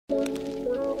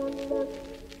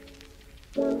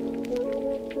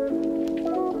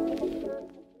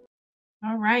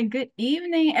right, good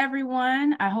evening,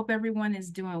 everyone. I hope everyone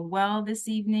is doing well this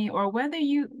evening, or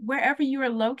wherever you are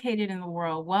located in the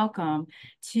world, welcome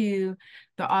to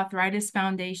the Arthritis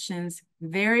Foundation's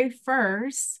very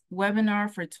first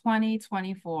webinar for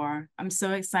 2024. I'm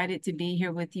so excited to be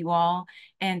here with you all.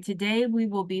 And today we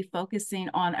will be focusing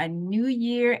on a new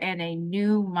year and a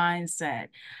new mindset.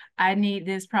 I need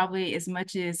this probably as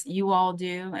much as you all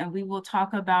do, and we will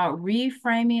talk about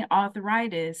reframing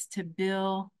arthritis to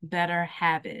build better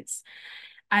habits.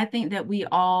 I think that we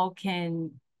all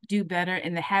can do better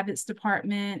in the habits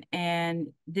department, and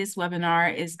this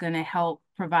webinar is going to help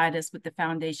provide us with the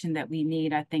foundation that we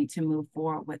need, I think, to move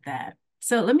forward with that.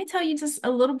 So let me tell you just a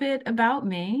little bit about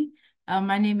me.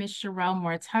 My name is Sherelle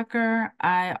Moore Tucker.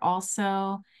 I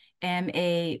also am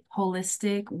a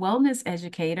holistic wellness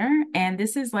educator, and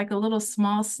this is like a little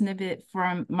small snippet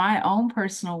from my own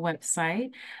personal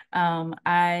website.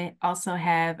 I also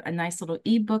have a nice little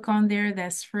ebook on there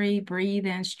that's free, Breathe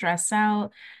In, Stress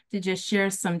Out, to just share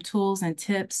some tools and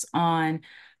tips on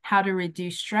how to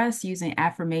reduce stress using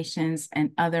affirmations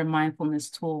and other mindfulness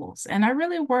tools. And I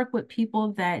really work with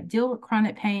people that deal with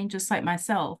chronic pain just like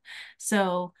myself.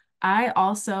 So I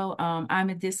also,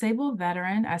 I'm a disabled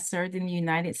veteran. I served in the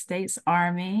United States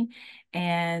Army,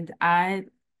 and I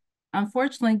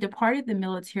unfortunately departed the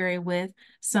military with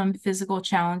some physical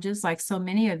challenges, like so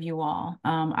many of you all.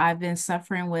 I've been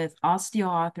suffering with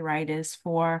osteoarthritis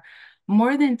for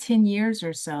more than 10 years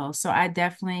or so. So I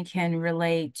definitely can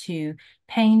relate to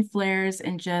pain flares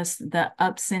and just the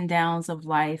ups and downs of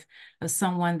life of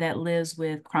someone that lives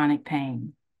with chronic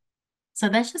pain. So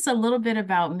that's just a little bit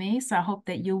about me. So I hope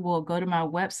that you will go to my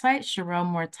website,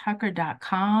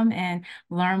 SherelleMooreTucker.com, and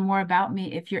learn more about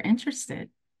me if you're interested.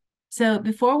 So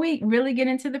before we really get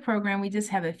into the program, we just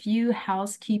have a few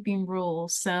housekeeping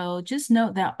rules. So just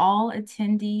note that all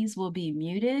attendees will be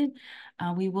muted.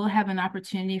 We will have an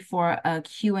opportunity for a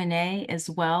Q&A as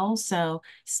well. So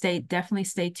definitely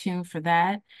stay tuned for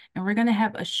that. And we're going to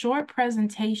have a short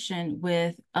presentation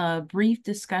with a brief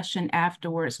discussion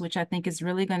afterwards, which I think is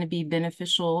really going to be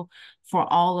beneficial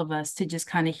for all of us to just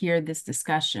kind of hear this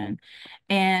discussion.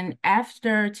 And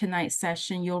after tonight's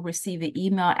session, you'll receive an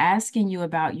email asking you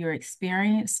about your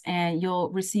experience, and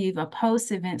you'll receive a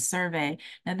post-event survey.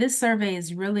 Now, this survey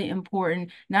is really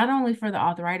important, not only for the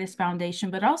Arthritis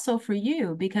Foundation, but also for you,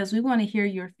 because we want to hear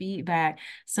your feedback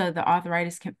so the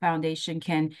Arthritis Foundation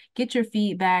can get your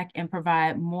feedback and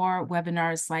provide more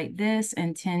webinars like this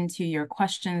and tend to your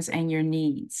questions and your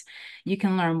needs. You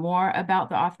can learn more about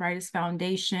the Arthritis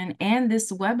Foundation and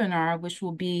this webinar, which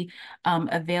will be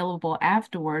available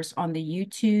afterwards on the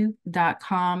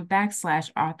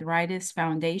youtube.com/arthritis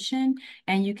foundation.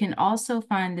 And you can also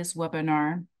find this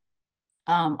webinar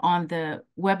on the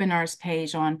webinars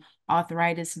page on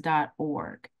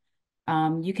arthritis.org.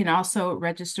 You can also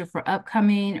register for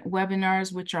upcoming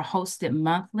webinars, which are hosted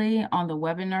monthly on the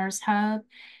Webinars Hub.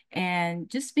 And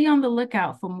just be on the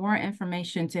lookout for more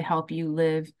information to help you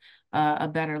live a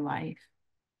better life.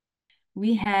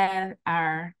 We have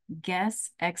our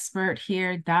guest expert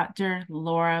here, Dr.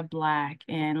 Laura Black.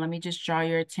 And let me just draw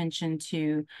your attention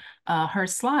to her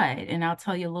slide, and I'll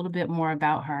tell you a little bit more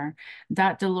about her.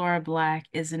 Dr. Laura Black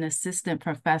is an assistant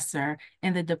professor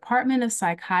in the Department of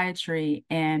Psychiatry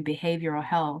and Behavioral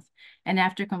Health. And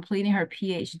after completing her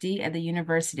PhD at the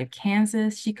University of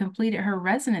Kansas, she completed her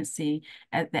residency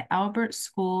at the Albert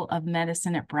School of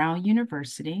Medicine at Brown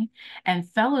University and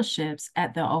fellowships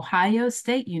at the Ohio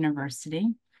State University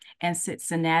and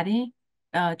Cincinnati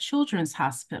Children's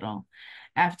Hospital.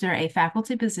 After a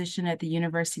faculty position at the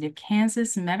University of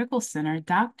Kansas Medical Center,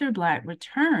 Dr. Black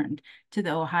returned to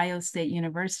the Ohio State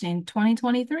University in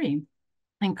 2023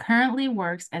 and currently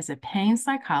works as a pain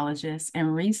psychologist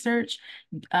and research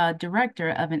director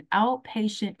of an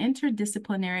outpatient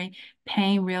interdisciplinary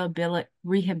pain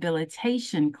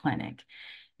rehabilitation clinic.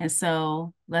 And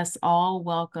so let's all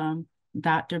welcome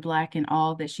Dr. Black and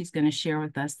all that she's going to share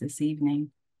with us this evening.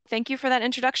 Thank you for that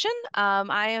introduction.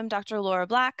 I am Dr. Laura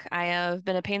Black. I have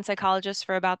been a pain psychologist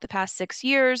for about the past 6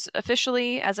 years,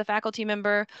 officially as a faculty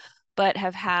member, but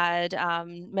have had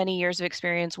many years of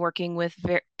experience working with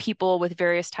people with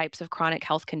various types of chronic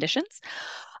health conditions.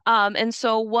 And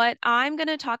so what I'm going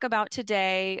to talk about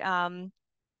today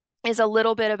is a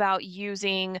little bit about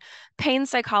using pain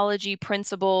psychology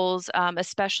principles,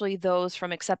 especially those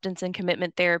from acceptance and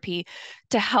commitment therapy,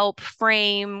 to help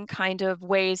frame kind of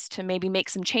ways to maybe make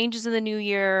some changes in the new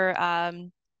year,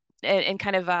 and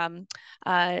kind of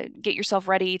get yourself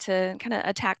ready to kind of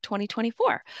attack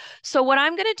 2024. So what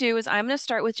I'm going to do is I'm going to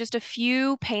start with just a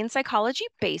few pain psychology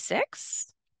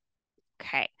basics.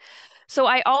 Okay. So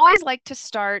I always like to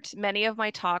start many of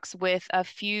my talks with a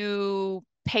few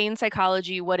pain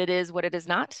psychology, what it is, what it is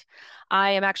not.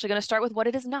 I am actually going to start with what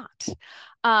it is not.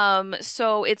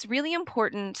 So it's really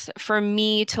important for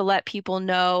me to let people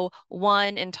know,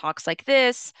 one, in talks like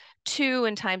this, two,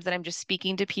 in times that I'm just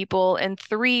speaking to people, and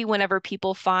three, whenever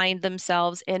people find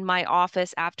themselves in my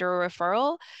office after a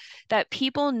referral, that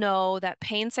people know that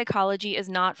pain psychology is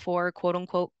not for quote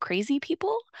unquote crazy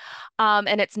people,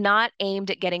 and it's not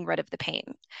aimed at getting rid of the pain.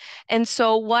 And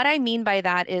so, what I mean by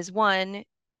that is one,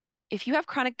 if you have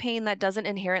chronic pain, that doesn't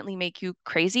inherently make you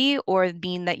crazy or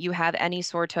mean that you have any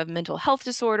sort of mental health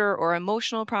disorder or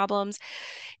emotional problems.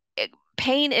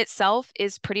 Pain itself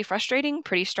is pretty frustrating,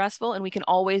 pretty stressful, and we can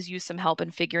always use some help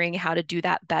in figuring how to do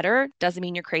that better. Doesn't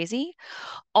mean you're crazy.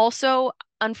 Also,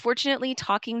 unfortunately,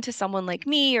 talking to someone like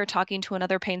me or talking to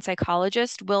another pain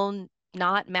psychologist will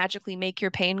not magically make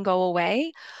your pain go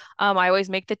away. I always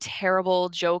make the terrible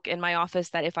joke in my office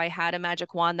that if I had a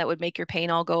magic wand that would make your pain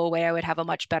all go away, I would have a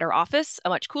much better office, a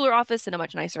much cooler office, and a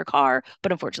much nicer car.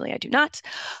 But unfortunately, I do not.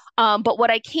 But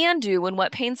what I can do and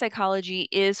what pain psychology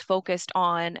is focused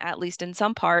on, at least in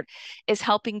some part, is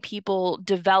helping people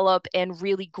develop and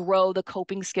really grow the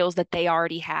coping skills that they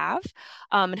already have,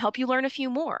 and help you learn a few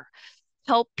more.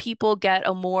 Help people get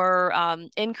a more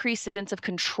increased sense of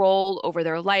control over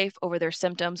their life, over their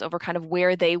symptoms, over kind of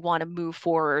where they want to move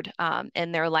forward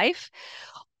in their life,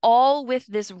 all with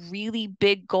this really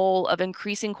big goal of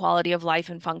increasing quality of life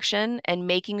and function and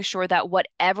making sure that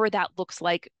whatever that looks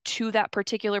like to that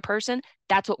particular person,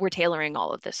 that's what we're tailoring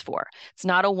all of this for. It's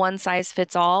not a one size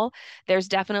fits all. There's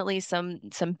definitely some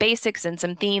basics and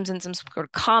some themes and some sort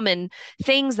of common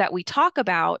things that we talk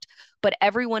about, but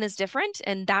everyone is different,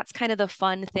 and that's kind of the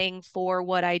fun thing for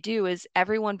what I do is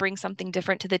everyone brings something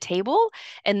different to the table,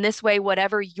 and this way,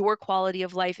 whatever your quality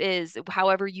of life is,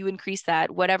 however you increase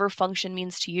that, whatever function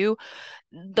means to you,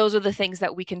 those are the things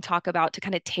that we can talk about to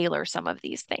kind of tailor some of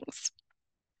these things.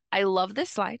 I love this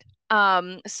slide.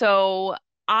 So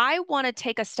I want to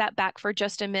take a step back for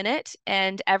just a minute,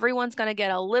 and everyone's going to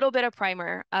get a little bit of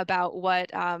primer about what,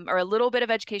 or a little bit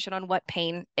of education on what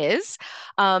pain is,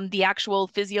 the actual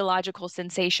physiological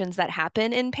sensations that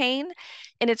happen in pain.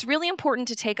 And it's really important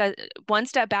to take a one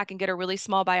step back and get a really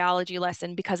small biology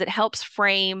lesson because it helps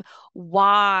frame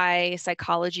why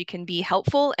psychology can be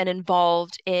helpful and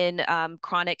involved in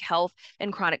chronic health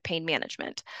and chronic pain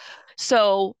management.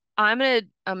 So I'm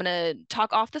gonna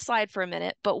talk off the slide for a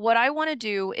minute, but what I want to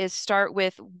do is start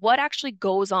with what actually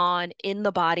goes on in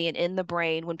the body and in the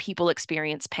brain when people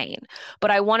experience pain.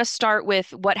 But I want to start with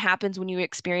what happens when you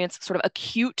experience sort of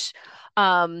acute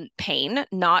pain,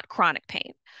 not chronic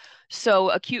pain. So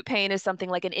acute pain is something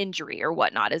like an injury or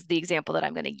whatnot, is the example that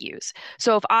I'm going to use.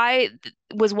 So if I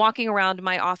was walking around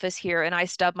my office here and I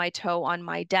stubbed my toe on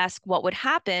my desk, what would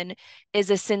happen is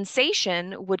a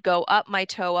sensation would go up my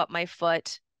toe, up my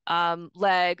foot,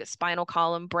 leg, spinal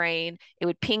column, brain. It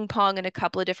would ping pong in a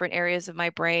couple of different areas of my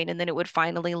brain, and then it would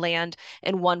finally land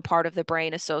in one part of the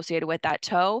brain associated with that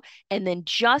toe. And then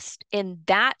just in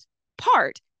that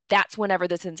part, that's whenever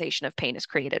the sensation of pain is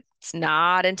created. It's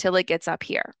not until it gets up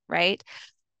here, right?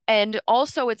 And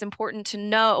also, it's important to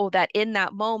know that in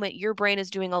that moment, your brain is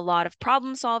doing a lot of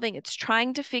problem solving. It's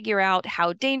trying to figure out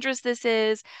how dangerous this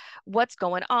is, what's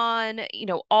going on,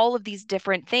 all of these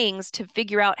different things to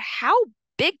figure out how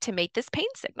big to make this pain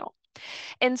signal.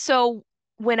 And so,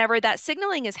 whenever that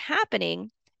signaling is happening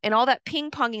and all that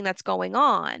ping ponging that's going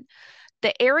on,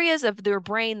 the areas of their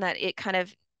brain that it kind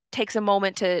of takes a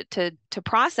moment to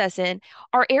process in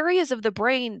are areas of the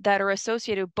brain that are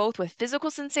associated both with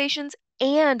physical sensations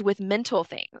and with mental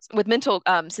things, with mental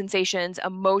sensations,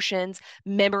 emotions,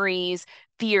 memories,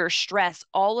 fear, stress,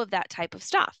 all of that type of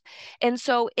stuff. And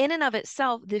so, in and of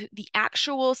itself, the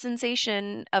actual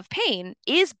sensation of pain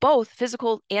is both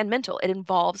physical and mental. It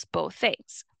involves both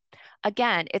things.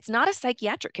 Again, it's not a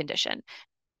psychiatric condition.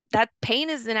 That pain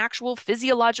is an actual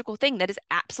physiological thing that is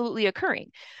absolutely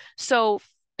occurring. So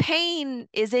pain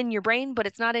is in your brain, but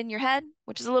it's not in your head,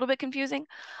 which is a little bit confusing.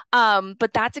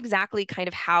 But that's exactly kind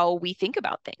of how we think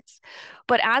about things.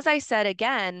 But as I said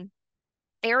again,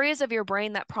 areas of your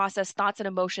brain that process thoughts and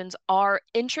emotions are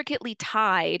intricately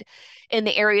tied in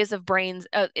the areas of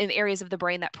the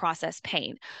brain that process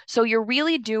pain. So you're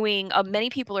really doing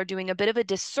many people are doing a bit of a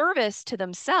disservice to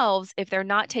themselves if they're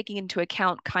not taking into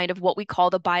account kind of what we call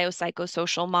the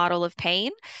biopsychosocial model of pain.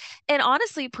 And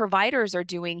honestly, providers are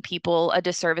doing people a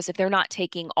disservice if they're not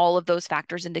taking all of those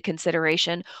factors into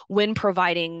consideration when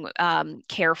providing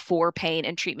care for pain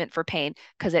and treatment for pain,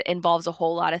 because it involves a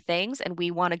whole lot of things, and we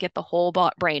want to get the whole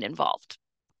brain involved.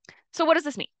 So, what does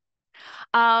this mean?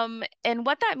 And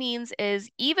what that means is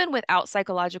even without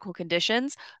psychological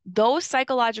conditions, those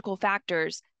psychological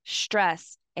factors,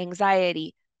 stress,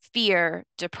 anxiety, fear,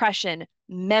 depression,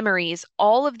 memories,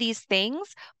 all of these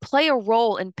things play a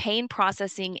role in pain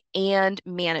processing and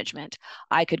management.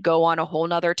 I could go on a whole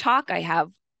nother talk. I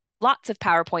have lots of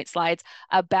PowerPoint slides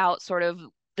about sort of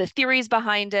the theories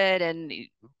behind it and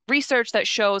research that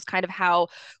shows kind of how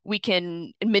we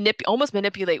can almost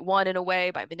manipulate one in a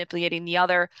way by manipulating the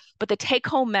other. But the take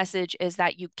home message is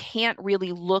that you can't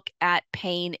really look at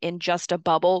pain in just a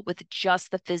bubble with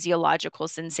just the physiological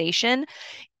sensation.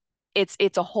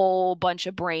 It's a whole bunch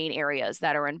of brain areas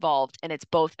that are involved, and it's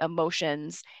both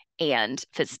emotions and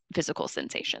physical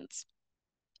sensations.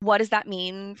 What does that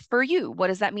mean for you? What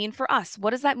does that mean for us? What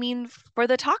does that mean for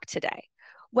the talk today?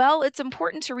 Well, it's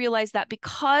important to realize that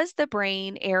because the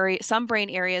brain area, some brain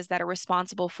areas that are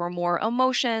responsible for more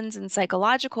emotions and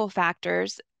psychological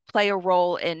factors play a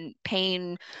role in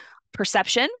pain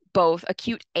perception, both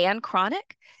acute and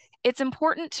chronic, it's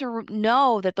important to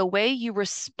know that the way you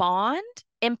respond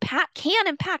can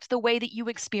impact the way that you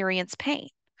experience pain,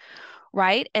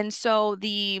 right? And so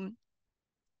the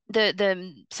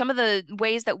some of the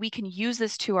ways that we can use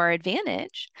this to our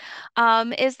advantage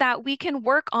is that we can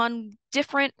work on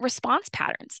different response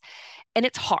patterns. And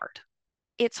it's hard.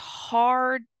 It's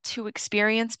hard to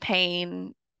experience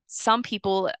pain. Some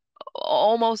people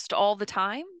almost all the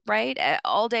time, right?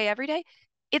 All day, every day.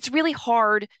 It's really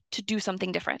hard to do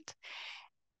something different.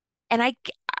 And I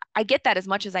get that as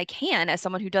much as I can as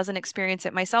someone who doesn't experience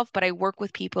it myself, but I work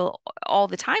with people all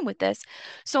the time with this.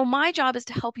 So my job is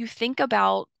to help you think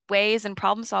about ways and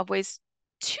problem solve ways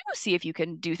to see if you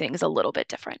can do things a little bit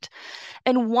different.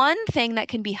 And one thing that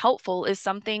can be helpful is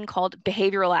something called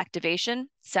behavioral activation.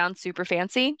 Sounds super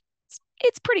fancy.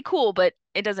 It's pretty cool, but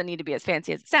it doesn't need to be as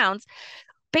fancy as it sounds.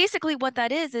 Basically, what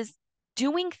that is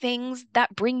doing things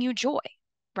that bring you joy,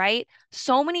 right?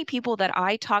 So many people that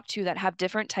I talk to that have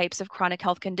different types of chronic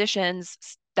health conditions,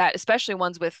 that especially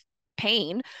ones with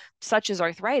pain, such as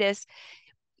arthritis,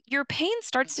 your pain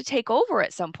starts to take over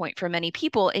at some point for many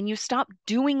people, and you stop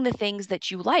doing the things that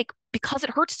you like because it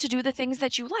hurts to do the things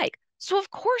that you like. So,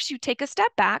 of course, you take a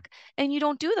step back and you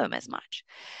don't do them as much.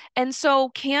 And so,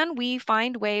 can we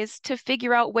find ways to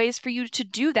figure out ways for you to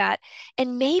do that?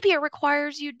 And maybe it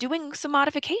requires you doing some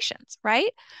modifications,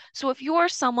 right? So, if you're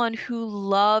someone who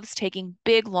loves taking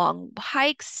big, long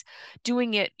hikes,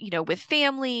 doing it, with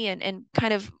family and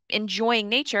kind of enjoying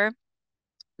nature,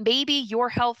 maybe your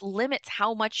health limits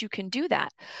how much you can do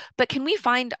that. But can we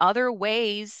find other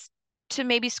ways to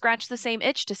maybe scratch the same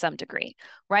itch to some degree,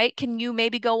 right? Can you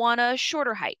maybe go on a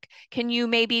shorter hike? Can you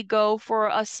maybe go for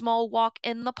a small walk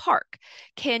in the park?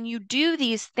 Can you do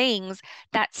these things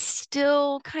that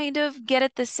still kind of get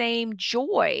at the same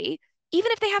joy,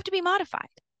 even if they have to be modified?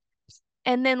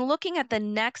 And then looking at the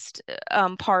next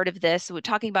part of this, we're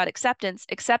talking about acceptance.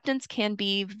 Acceptance can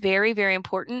be very, very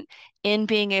important in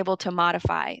being able to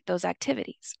modify those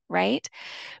activities, right?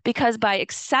 Because by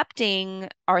accepting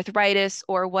arthritis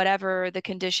or whatever the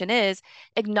condition is,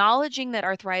 acknowledging that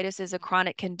arthritis is a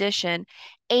chronic condition,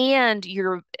 and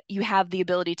you have the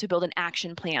ability to build an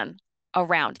action plan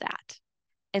around that.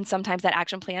 And sometimes that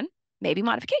action plan may be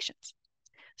modifications.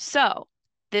 So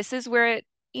this is where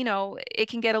it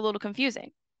can get a little confusing.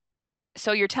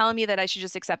 So you're telling me that I should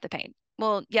just accept the pain.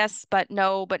 Well, yes, but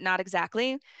no, but not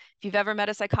exactly. If you've ever met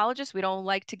a psychologist, we don't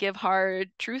like to give hard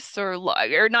truths or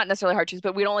not necessarily hard truths,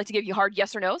 but we don't like to give you hard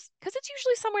yes or no's because it's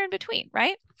usually somewhere in between,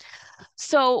 right?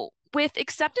 So with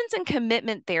acceptance and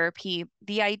commitment therapy,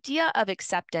 the idea of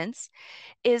acceptance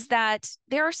is that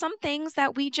there are some things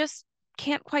that we just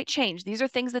can't quite change. These are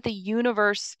things that the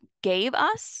universe gave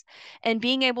us, and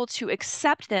being able to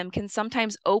accept them can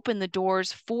sometimes open the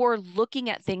doors for looking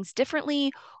at things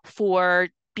differently, for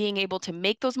being able to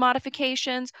make those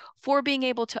modifications, for being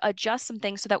able to adjust some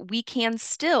things so that we can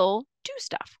still do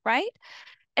stuff, right?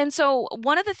 And so,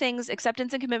 one of the things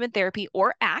acceptance and commitment therapy,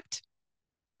 or ACT,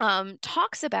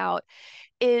 talks about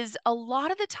is a lot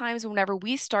of the times whenever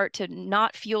we start to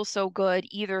not feel so good,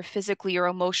 either physically or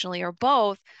emotionally or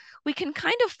both, we can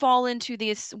kind of fall into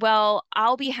this, well,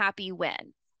 I'll be happy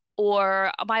when,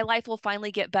 or my life will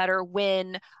finally get better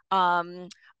when uh,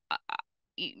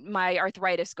 my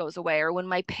arthritis goes away, or when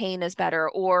my pain is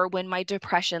better, or when my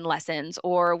depression lessens,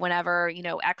 or whenever,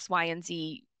 X, Y, and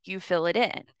Z, you fill it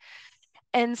in.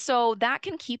 And so that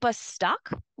can keep us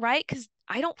stuck, right? Because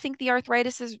I don't think the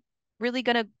arthritis is really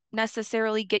going to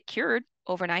necessarily get cured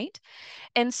overnight.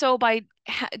 And so by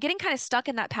getting kind of stuck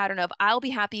in that pattern of I'll be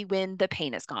happy when the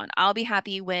pain is gone, I'll be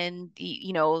happy when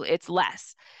it's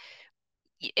less,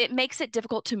 it makes it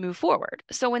difficult to move forward.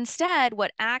 So instead,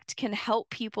 what ACT can help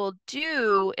people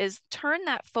do is turn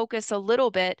that focus a little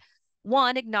bit.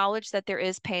 One, acknowledge that there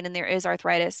is pain and there is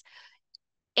arthritis.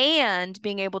 and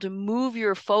being able to move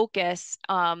your focus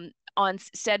on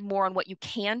said more on what you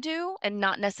can do and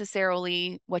not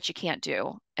necessarily what you can't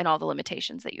do and all the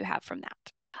limitations that you have from that.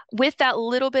 With that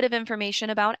little bit of information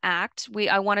about ACT,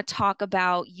 I want to talk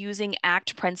about using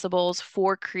ACT principles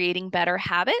for creating better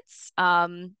habits.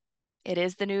 It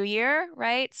is the new year,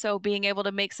 right? So being able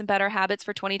to make some better habits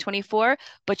for 2024,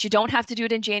 but you don't have to do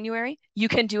it in January. You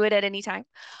can do it at any time.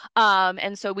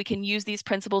 And so we can use these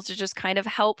principles to just kind of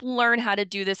help learn how to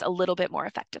do this a little bit more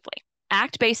effectively.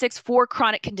 ACT basics for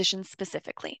chronic conditions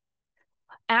specifically.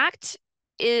 ACT,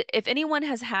 if anyone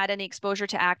has had any exposure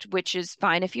to ACT, which is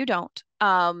fine if you don't,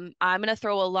 I'm going to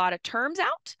throw a lot of terms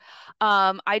out.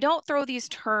 I don't throw these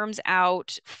terms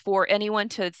out for anyone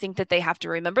to think that they have to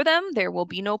remember them. There will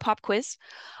be no pop quiz,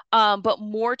 but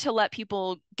more to let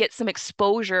people get some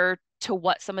exposure to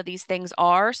what some of these things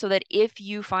are so that if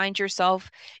you find yourself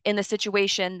in the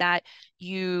situation that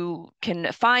you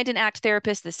can find an ACT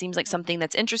therapist, this seems like something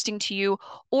that's interesting to you,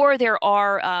 or there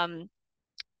are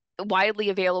widely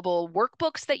available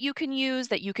workbooks that you can use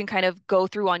that you can kind of go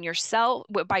through on yourself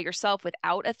by yourself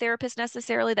without a therapist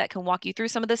necessarily that can walk you through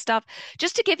some of this stuff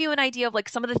just to give you an idea of like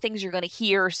some of the things you're going to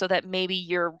hear so that maybe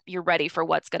you're ready for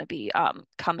what's going to be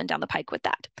coming down the pike with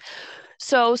that.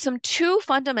 So some two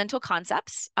fundamental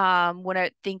concepts when I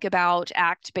think about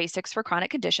ACT basics for chronic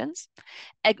conditions.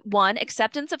 One,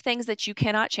 acceptance of things that you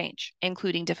cannot change,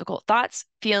 including difficult thoughts,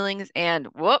 feelings, and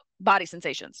body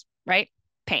sensations, right?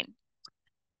 Pain,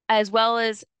 as well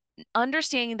as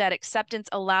understanding that acceptance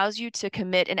allows you to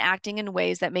commit and acting in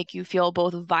ways that make you feel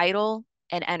both vital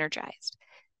and energized.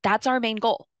 That's our main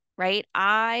goal, right?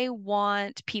 I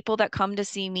want people that come to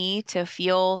see me to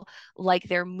feel like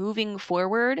they're moving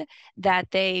forward,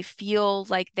 that they feel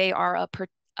like they are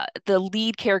the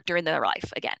lead character in their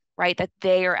life again, right? That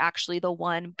they are actually the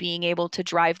one being able to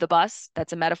drive the bus.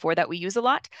 That's a metaphor that we use a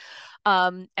lot.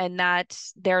 And that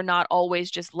they're not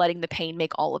always just letting the pain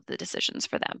make all of the decisions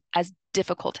for them, as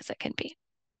difficult as it can be.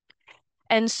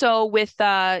 And so with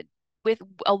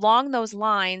along those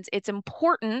lines, it's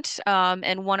important,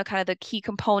 and one of kind of the key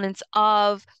components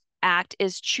of ACT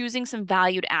is choosing some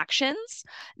valued actions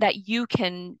that you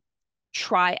can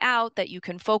try out, that you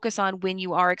can focus on when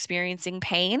you are experiencing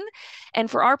pain. And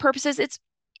for our purposes, it's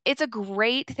a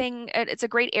great thing. It's a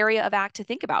great area of ACT to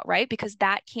think about, right? Because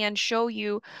that can show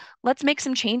you, let's make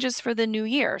some changes for the new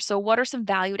year. So what are some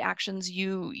valued actions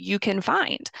you can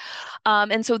find?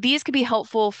 And so these could be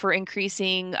helpful for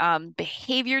increasing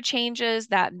behavior changes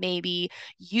that maybe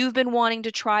you've been wanting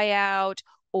to try out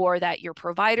or that your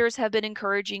providers have been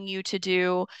encouraging you to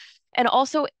do. And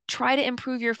also try to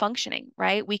improve your functioning,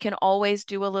 right? We can always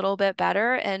do a little bit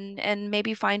better and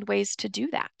maybe find ways to do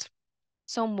that.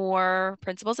 So more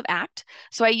principles of ACT.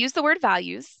 So I use the word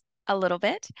values a little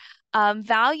bit.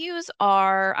 Values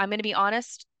are, I'm going to be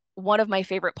honest, one of my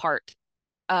favorite part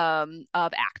of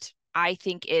ACT. I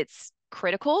think it's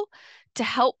critical to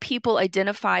help people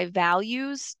identify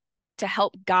values to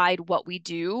help guide what we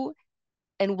do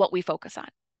and what we focus on,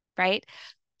 right?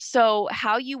 So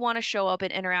how you want to show up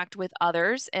and interact with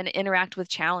others and interact with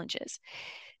challenges.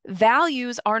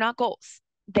 Values are not goals.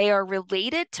 They are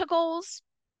related to goals,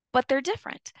 but they're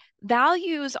different.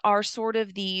 Values are sort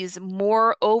of these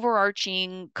more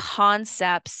overarching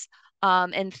concepts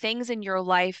and things in your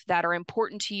life that are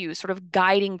important to you, sort of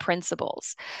guiding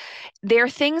principles. They're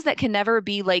things that can never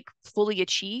be like fully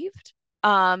achieved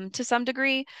to some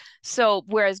degree. So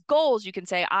whereas goals, you can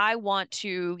say, I want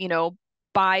to,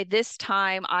 by this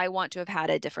time, I want to have had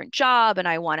a different job and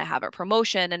I want to have a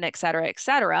promotion and et cetera, et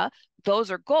cetera.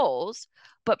 Those are goals.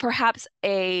 But perhaps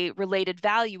a related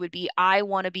value would be I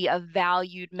want to be a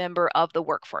valued member of the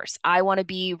workforce. I want to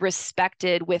be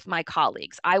respected with my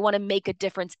colleagues. I want to make a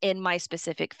difference in my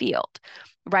specific field,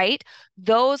 right?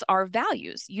 Those are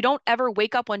values. You don't ever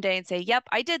wake up one day and say, yep,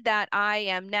 I did that. I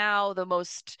am now the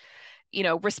most,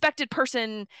 respected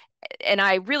person and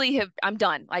I'm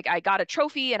done. Like I got a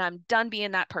trophy and I'm done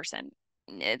being that person.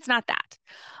 It's not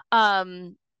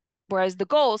that. Whereas the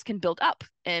goals can build up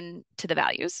into the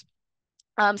values.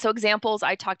 So examples,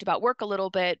 I talked about work a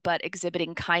little bit, but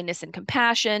exhibiting kindness and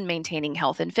compassion, maintaining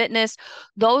health and fitness,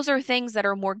 those are things that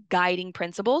are more guiding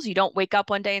principles. You don't wake up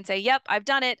one day and say, yep, I've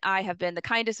done it. I have been the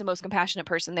kindest and most compassionate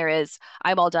person there is.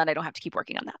 I'm all done. I don't have to keep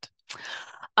working on that.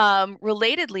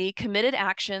 Relatedly, committed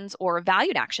actions or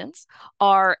valued actions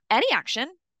are any action,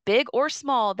 big or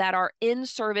small, that are in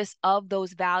service of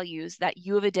those values that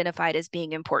you have identified as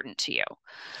being important to you.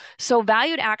 So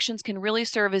valued actions can really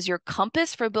serve as your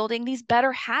compass for building these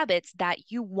better habits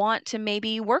that you want to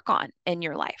maybe work on in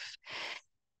your life.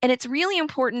 And it's really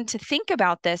important to think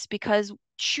about this because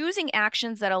choosing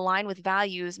actions that align with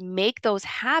values make those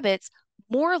habits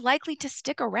more likely to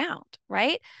stick around,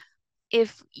 right?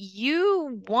 If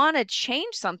you want to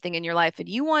change something in your life and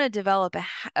you want to develop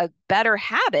a better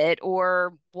habit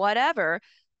or whatever,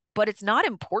 but it's not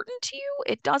important to you,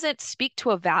 it doesn't speak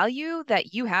to a value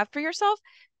that you have for yourself,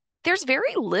 there's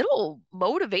very little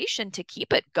motivation to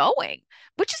keep it going,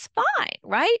 which is fine,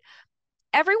 right?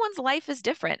 Everyone's life is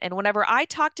different. And whenever I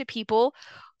talk to people,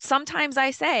 sometimes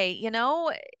I say,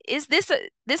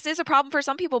 this is a problem for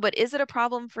some people, but is it a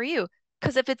problem for you?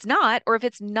 Because if it's not, or if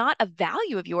it's not a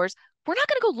value of yours, we're not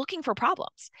going to go looking for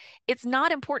problems. It's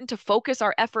not important to focus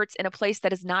our efforts in a place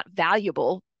that is not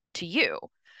valuable to you.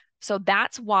 So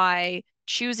that's why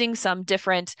choosing some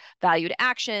different valued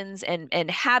actions and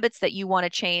habits that you want to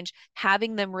change,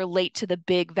 having them relate to the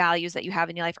big values that you have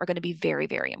in your life are going to be very,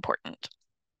 very important.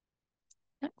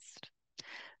 Next.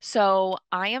 So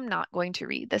I am not going to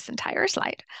read this entire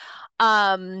slide.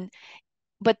 Um,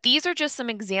 but these are just some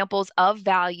examples of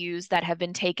values that have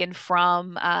been taken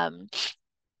from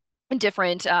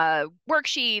different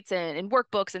worksheets and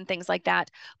workbooks and things like that.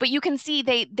 But you can see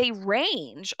they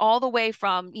range all the way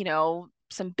from,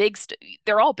 some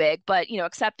they're all big, but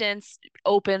acceptance,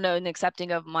 open and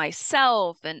accepting of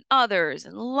myself and others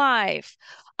and life,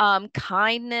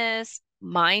 kindness,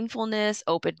 mindfulness,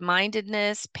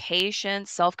 open-mindedness,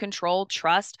 patience, self-control,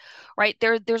 trust, right?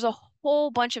 There's a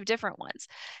whole bunch of different ones.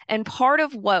 And part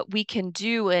of what we can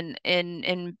do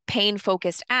in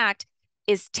pain-focused ACT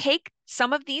is take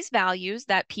some of these values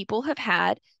that people have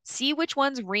had, see which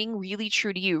ones ring really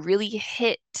true to you, really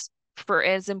hit for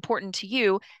as important to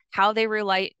you, how they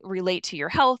relate to your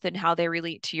health and how they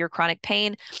relate to your chronic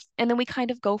pain, and then we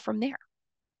kind of go from there.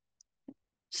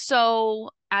 So,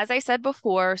 as I said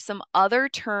before, some other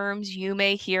terms you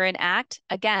may hear in ACT,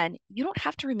 again, you don't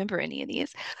have to remember any of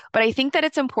these, but I think that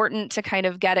it's important to kind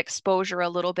of get exposure a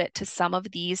little bit to some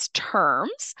of these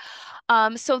terms.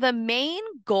 So the main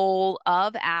goal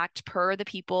of ACT per the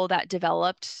people that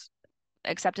developed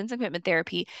acceptance and commitment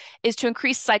therapy is to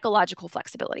increase psychological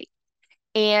flexibility.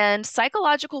 And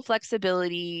psychological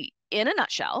flexibility, in a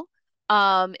nutshell,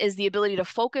 is the ability to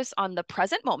focus on the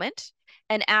present moment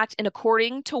and act in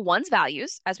according to one's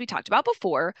values, as we talked about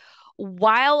before,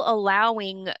 while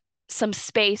allowing some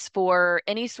space for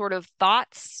any sort of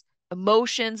thoughts,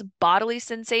 emotions, bodily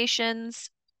sensations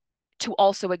to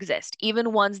also exist,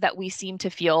 even ones that we seem to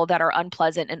feel that are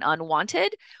unpleasant and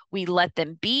unwanted. We let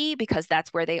them be because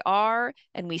that's where they are,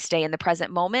 and we stay in the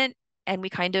present moment and we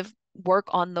kind of work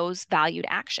on those valued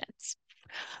actions.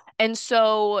 And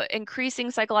so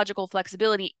increasing psychological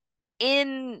flexibility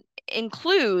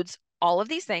includes all of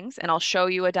these things, and I'll show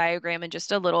you a diagram in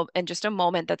just a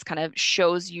moment that's kind of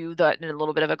shows you that in a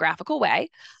little bit of a graphical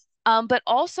way. But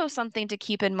also something to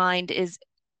keep in mind is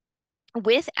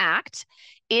with ACT,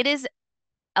 it is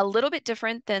a little bit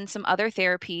different than some other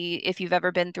therapy, if you've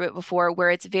ever been through it before,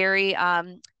 where it's very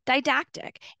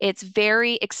didactic. It's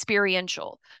very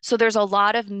experiential. So there's a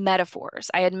lot of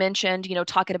metaphors. I had mentioned,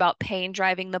 talking about pain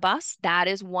driving the bus. That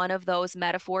is one of those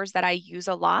metaphors that I use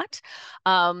a lot.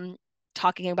 Um,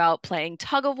 Talking about playing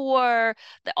tug of war,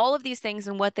 all of these things,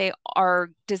 and what they are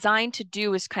designed to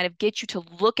do is kind of get you to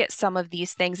look at some of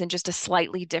these things in just a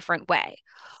slightly different way.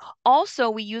 Also,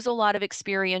 we use a lot of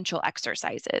experiential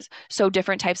exercises. So,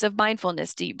 different types of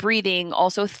mindfulness, deep breathing,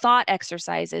 also thought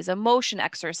exercises, emotion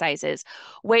exercises,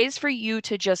 ways for you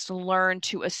to just learn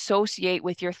to associate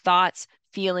with your thoughts,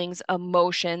 feelings,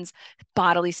 emotions,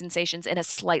 bodily sensations in a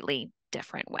slightly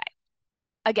different way.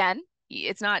 Again,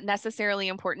 it's not necessarily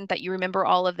important that you remember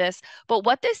all of this, but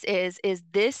what this is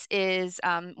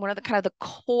one of the kind of the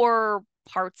core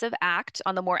parts of ACT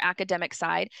on the more academic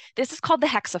side. This is called the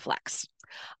hexaflex.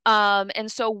 And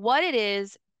so what it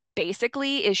is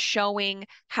basically is showing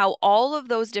how all of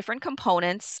those different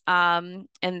components, and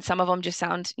some of them just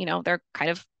sound, they're kind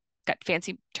of got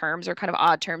fancy terms or kind of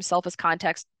odd terms. Self as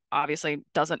context obviously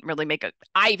doesn't really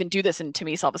I even do this, and to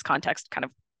me, self as context kind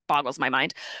of boggles my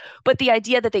mind. But the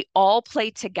idea that they all play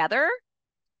together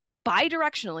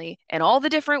bidirectionally in all the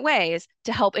different ways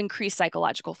to help increase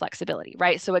psychological flexibility,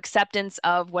 right? So acceptance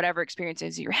of whatever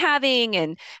experiences you're having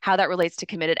and how that relates to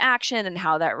committed action and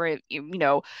how that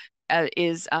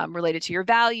is related to your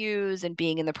values and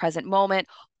being in the present moment.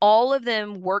 All of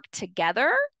them work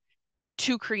together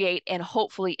to create and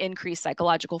hopefully increase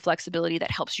psychological flexibility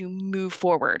that helps you move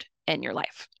forward in your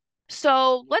life.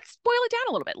 So let's boil it down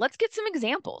a little bit. Let's get some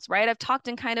examples, right? I've talked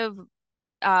in kind of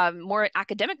more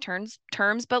academic terms,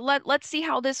 but let's see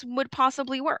how this would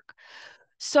possibly work.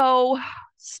 So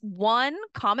one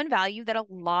common value that a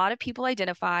lot of people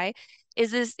identify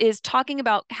is talking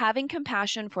about having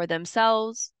compassion for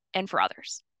themselves and for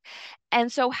others. And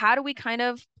so how do we kind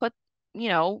of put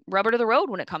rubber to the road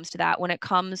when it comes to that. When it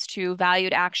comes to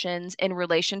valued actions in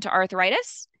relation to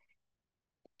arthritis,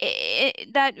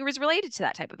 that was related to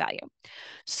that type of value.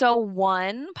 So,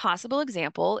 one possible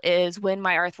example is when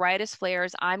my arthritis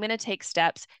flares, I'm going to take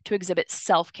steps to exhibit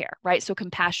self care, right? So,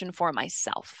 compassion for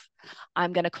myself.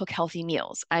 I'm going to cook healthy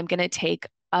meals. I'm going to take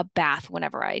a bath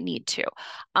whenever I need to.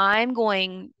 I'm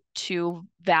going to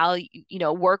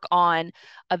work on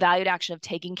a valued action of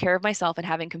taking care of myself and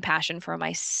having compassion for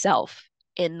myself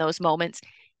in those moments,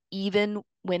 even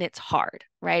when it's hard,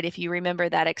 right? If you remember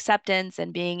that acceptance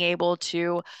and being able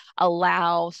to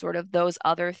allow sort of those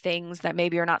other things that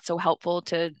maybe are not so helpful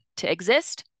to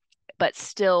exist, but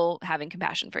still having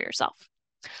compassion for yourself.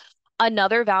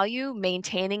 Another value,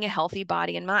 maintaining a healthy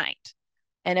body and mind.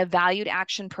 And a valued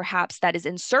action, perhaps that is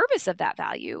in service of that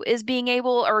value, is being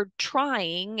able or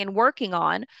trying and working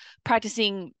on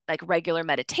practicing like regular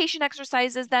meditation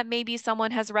exercises that maybe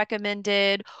someone has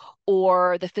recommended,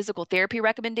 or the physical therapy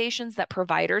recommendations that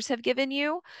providers have given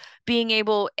you. Being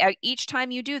able, each time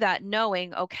you do that,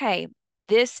 knowing, okay,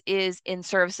 this is in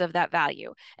service of that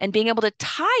value, and being able to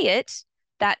tie it,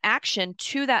 that action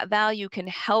to that value, can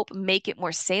help make it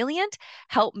more salient,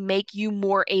 help make you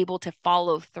more able to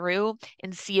follow through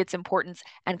and see its importance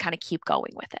and kind of keep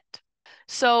going with it.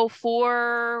 So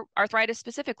for arthritis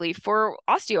specifically, for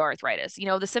osteoarthritis,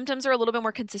 the symptoms are a little bit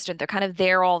more consistent. They're kind of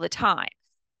there all the time.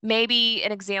 Maybe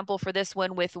an example for this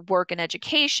one with work and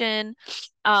education,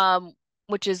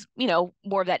 which is,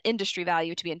 more of that industry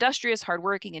value, to be industrious,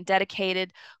 hardworking, and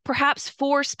dedicated. Perhaps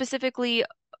for specifically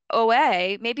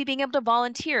OA, maybe being able to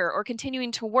volunteer or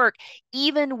continuing to work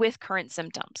even with current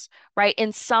symptoms, right?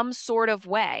 In some sort of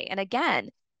way. And again,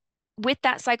 with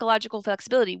that psychological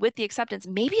flexibility, with the acceptance,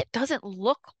 maybe it doesn't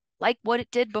look like what it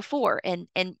did before. And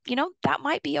that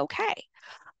might be okay.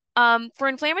 For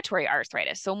inflammatory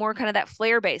arthritis, so more kind of that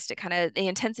flare based, it kind of the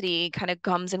intensity kind of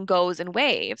comes and goes in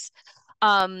waves.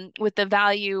 With the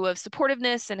value of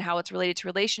supportiveness and how it's related to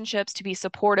relationships, to be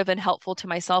supportive and helpful to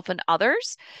myself and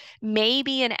others.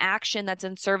 Maybe an action that's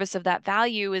in service of that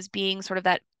value is being sort of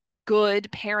that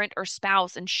good parent or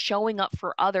spouse and showing up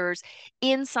for others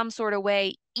in some sort of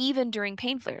way, even during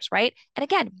pain flares, right? And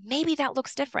again, maybe that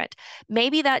looks different.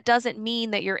 Maybe that doesn't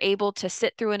mean that you're able to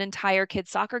sit through an entire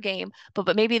kid's soccer game,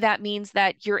 but maybe that means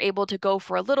that you're able to go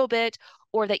for a little bit,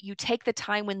 or that you take the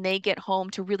time when they get home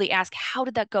to really ask, how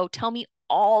did that go? Tell me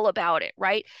all about it,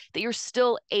 right? That you're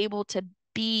still able to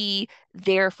be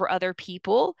there for other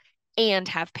people and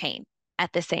have pain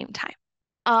at the same time.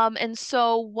 And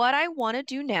so what I want to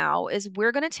do now is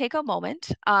we're going to take a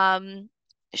moment.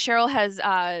 Cheryl has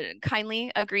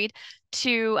kindly agreed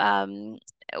to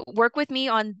work with me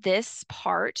on this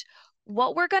part.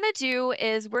 What we're going to do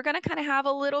is we're going to kind of have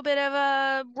a little bit of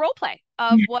a role play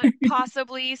of what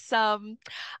possibly some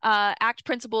ACT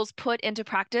principles put into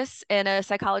practice in a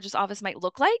psychologist's office might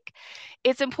look like.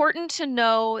 It's important to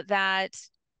know that,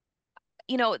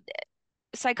 you know,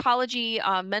 psychology,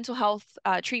 mental health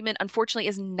treatment, unfortunately,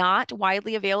 is not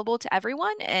widely available to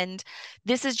everyone. And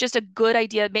this is just a good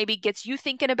idea. Maybe gets you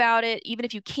thinking about it, even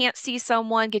if you can't see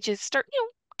someone, get you start,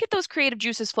 get those creative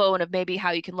juices flowing of maybe how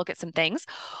you can look at some things.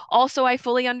 Also, I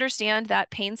fully understand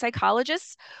that pain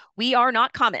psychologists, we are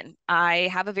not common. I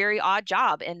have a very odd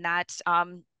job in that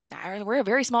we're a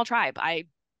very small tribe.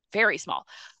 Very small.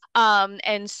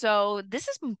 And so this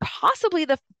is possibly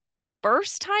the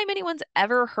first time anyone's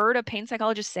ever heard a pain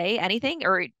psychologist say anything,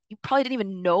 or you probably didn't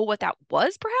even know what that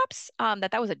was, perhaps,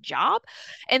 that was a job.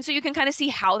 And so you can kind of see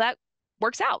how that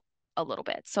works out a little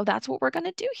bit. So that's what we're going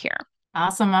to do here.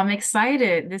 Awesome. I'm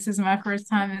excited. This is my first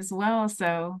time as well.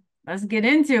 So let's get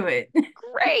into it.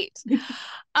 Great.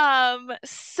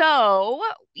 So,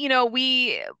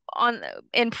 we on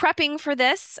in prepping for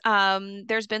this,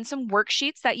 there's been some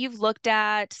worksheets that you've looked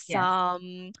at, Yes.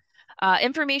 some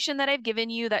information that I've given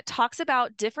you that talks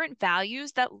about different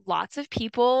values that lots of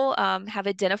people have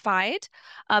identified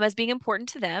as being important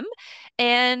to them.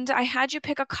 And I had you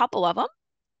pick a couple of them.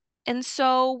 And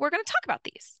so we're going to talk about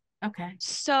these. Okay.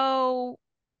 So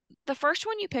the first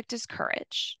one you picked is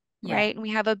courage, Yeah. right? And we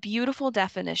have a beautiful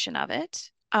definition of it.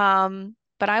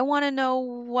 But I want to know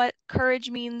what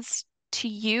courage means to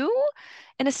you,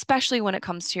 and especially when it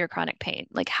comes to your chronic pain.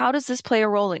 Like, how does this play a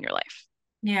role in your life?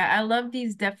 Yeah, I love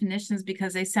these definitions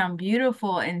because they sound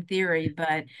beautiful in theory,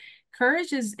 but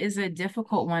courage is a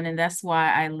difficult one, and that's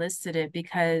why I listed it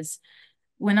because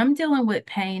when I'm dealing with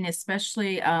pain,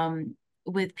 especially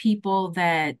with people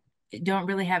that don't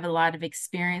really have a lot of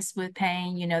experience with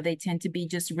pain, they tend to be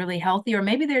just really healthy, or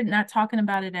maybe they're not talking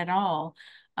about it at all.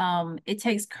 It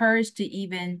takes courage to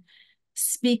even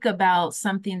speak about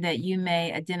something that you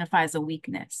may identify as a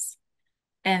weakness.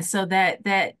 And so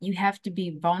that you have to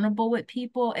be vulnerable with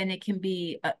people, and it can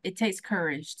be it takes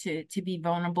courage to be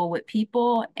vulnerable with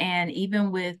people, and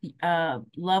even with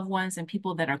loved ones and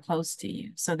people that are close to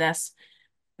you. So that's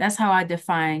how I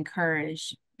define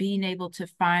courage: being able to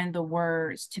find the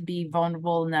words to be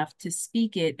vulnerable enough to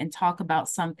speak it and talk about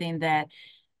something that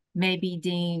may be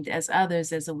deemed as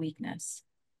others as a weakness.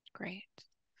 Great.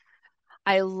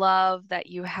 I love that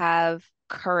you have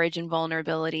courage and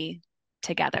vulnerability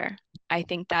together. I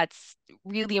think that's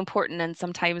really important, and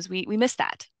sometimes we miss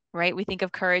that, right? We think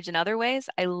of courage in other ways.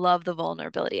 I love the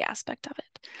vulnerability aspect of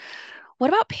it. What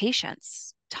about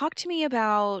patience? Talk to me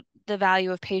about the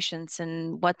value of patience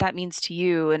and what that means to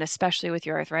you, and especially with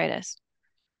your arthritis.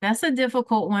 That's a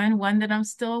difficult one that I'm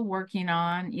still working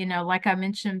on. You know, like I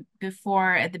mentioned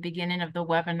before at the beginning of the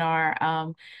webinar,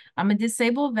 I'm a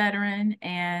disabled veteran,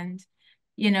 and,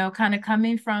 you know, kind of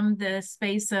coming from the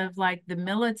space of like the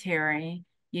military,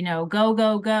 you know, go,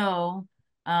 go, go.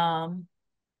 Um,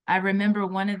 I remember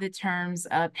one of the terms,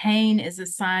 pain is a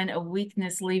sign of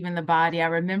weakness leaving the body. I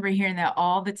remember hearing that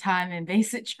all the time in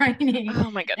basic training.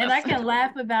 Oh my And I goodness. can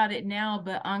laugh about it now,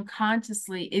 but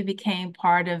unconsciously it became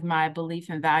part of my belief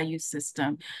and value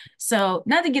system. So,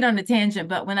 not to get on a tangent,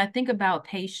 but when I think about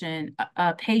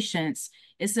patience,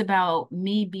 it's about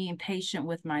me being patient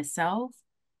with myself,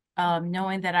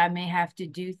 knowing that I may have to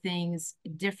do things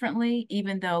differently,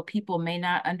 even though people may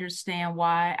not understand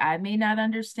why. I may not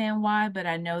understand why, but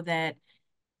I know that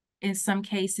in some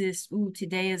cases, ooh,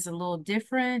 today is a little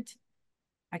different.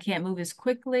 I can't move as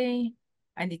quickly.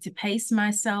 I need to pace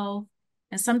myself.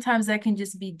 And sometimes that can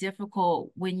just be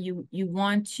difficult when you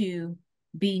want to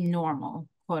be normal,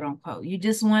 quote unquote. You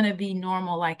just want to be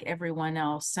normal like everyone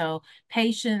else. So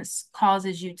patience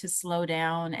causes you to slow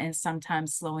down, and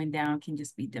sometimes slowing down can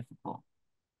just be difficult.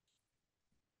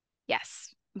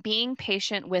 Yes. Being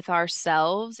patient with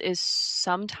ourselves is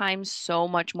sometimes so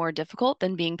much more difficult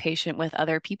than being patient with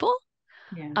other people.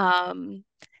 Yeah. Um,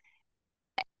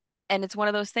 and it's one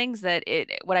of those things that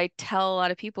what I tell a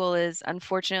lot of people is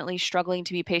unfortunately struggling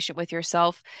to be patient with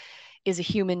yourself is a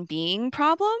human being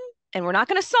problem. And we're not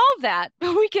going to solve that,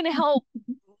 but we can help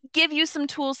give you some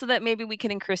tools so that maybe we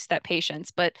can increase that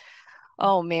patience. But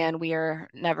oh man, we are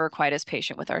never quite as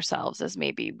patient with ourselves as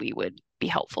maybe we would be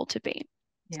helpful to be.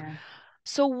 Yeah.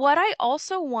 So, what I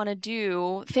also want to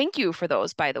do, thank you for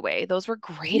those, by the way. Those were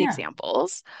great Yeah.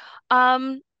 examples.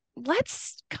 Um,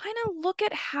 let's kind of look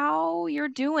at how you're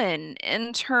doing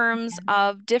in terms Okay.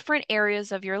 of different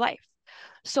areas of your life.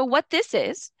 So, what this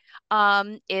is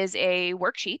a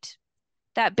worksheet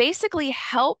that basically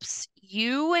helps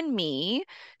you and me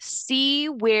see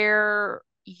where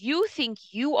you think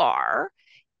you are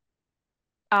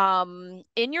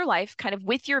in your life, kind of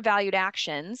with your valued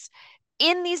actions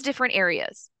in these different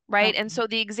areas, right? And Okay. so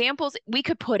the examples, we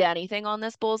could put anything on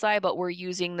this bullseye, but we're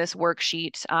using this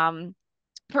worksheet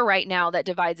for right now that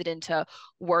divides it into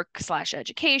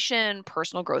work/education,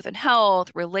 personal growth and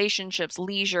health, relationships,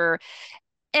 leisure,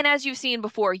 and as you've seen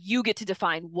before, you get to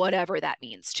define whatever that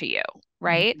means to you,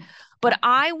 right? Mhm. But Okay.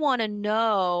 I want to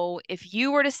know if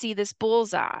you were to see this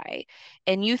bullseye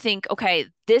and you think, okay,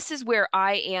 this is where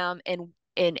I am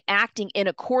in acting in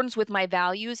accordance with my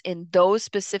values in those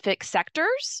specific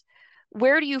sectors,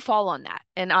 where do you fall on that?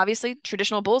 And obviously,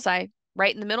 traditional bullseye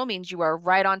right in the middle means you are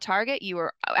right on target, you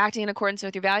are acting in accordance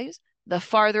with your values. The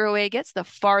farther away it gets, the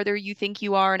farther you think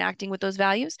you are in acting with those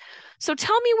values. So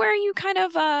tell me where you kind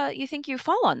of you think you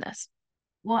fall on this.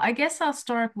 Well, I guess I'll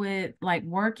start with like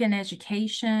work and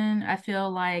education. I feel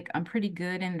like I'm pretty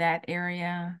good in that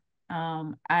area.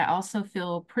 I also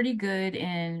feel pretty good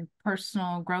in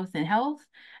personal growth and health,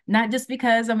 not just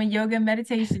because I'm a yoga and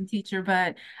meditation teacher,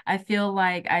 but I feel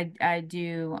like I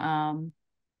do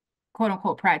quote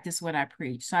unquote practice what I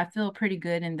preach. So I feel pretty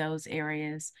good in those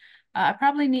areas. I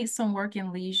probably need some work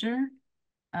and leisure,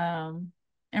 um,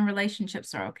 and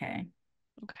relationships are okay.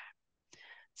 Okay.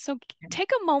 So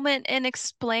take a moment and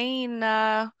explain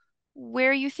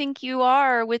where you think you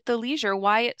are with the leisure,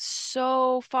 why it's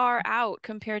so far out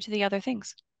compared to the other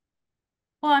things.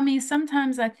 Well, I mean,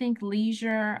 sometimes I think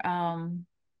leisure,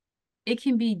 it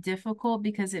can be difficult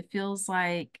because it feels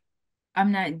like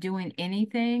I'm not doing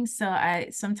anything. So I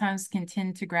sometimes can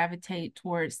tend to gravitate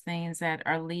towards things that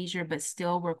are leisure, but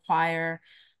still require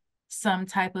some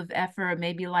type of effort,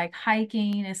 maybe like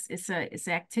hiking. It's an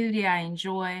activity I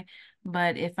enjoy,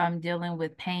 but if I'm dealing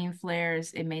with pain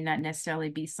flares, it may not necessarily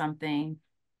be something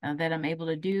that I'm able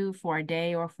to do for a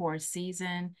day or for a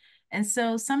season. And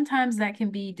so sometimes that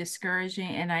can be discouraging,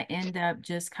 and I end up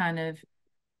just kind of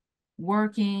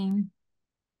working,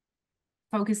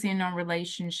 focusing on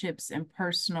relationships and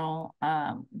personal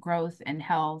growth and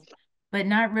health. but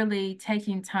not really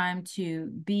taking time to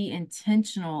be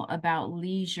intentional about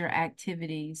leisure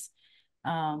activities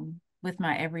with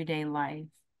my everyday life.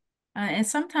 And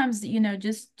sometimes,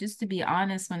 just to be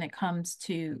honest, when it comes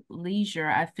to leisure,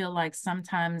 I feel like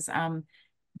sometimes I'm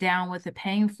down with a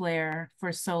pain flare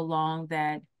for so long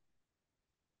that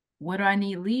what do I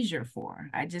need leisure for?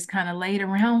 I just kind of laid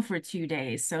around for 2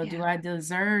 days. So do Yeah. I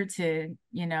deserve to,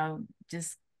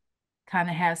 just kind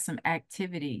of have some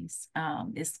activities?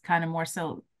 It's kind of more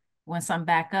so once I'm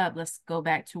back up, let's go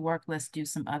back to work, let's do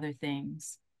some other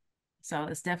things. So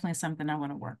it's definitely something I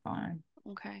want to work on.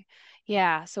 Okay.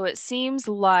 Yeah. So it seems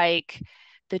like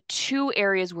the two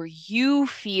areas where you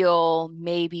feel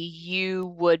maybe you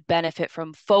would benefit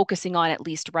from focusing on, at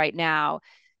least right now,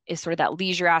 is sort of that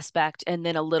leisure aspect and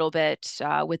then a little bit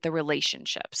with the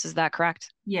relationships. Is that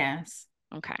correct? Yes.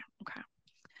 Okay. Okay.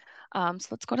 So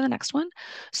let's go to the next one.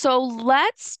 So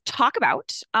let's talk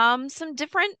about some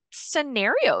different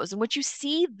scenarios in which you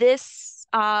see this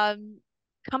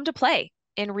come to play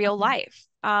in real Okay.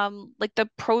 life, like the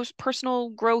personal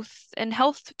growth and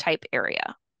health type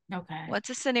area. Okay. What's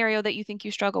a scenario that you think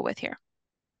you struggle with here?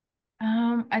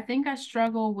 I think I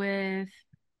struggle with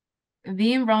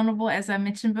being vulnerable, as I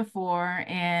mentioned before,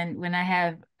 and when I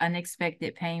have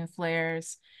unexpected pain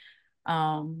flares,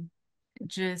 um,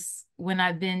 just when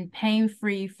I've been pain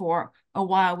free for a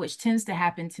while, which tends to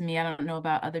happen to me. I don't know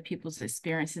about other people's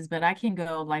experiences, but I can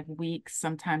go like weeks,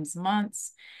 sometimes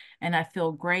months, and I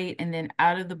feel great. And then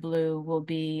out of the blue will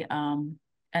be an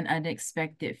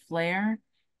unexpected flare.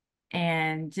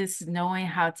 And just knowing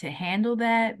how to handle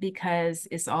that because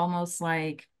it's almost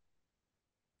like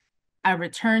I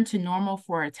returned to normal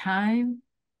for a time,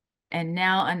 and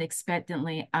now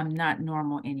unexpectedly, I'm not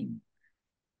normal anymore.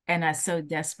 And I so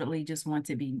desperately just want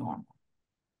to be normal.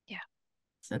 Yeah.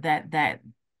 So that's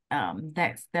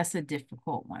a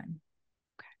difficult one.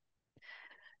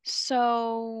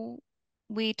 So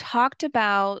we talked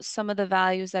about some of the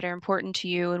values that are important to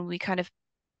you, and we kind of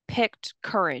picked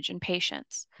courage and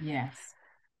patience. Yes.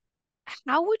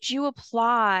 How would you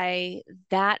apply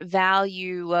that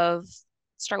value of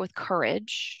start with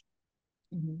courage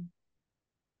Mhm.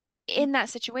 in that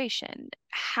situation?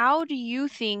 How do you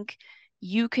think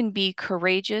you can be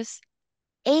courageous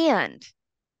and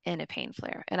in a pain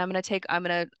flare? And I'm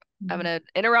Mhm. gonna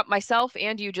interrupt myself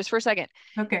and you just for a second.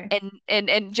 Okay.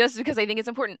 And just because I think it's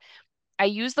important, I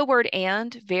use the word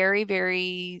and very,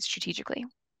 very strategically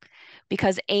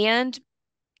because and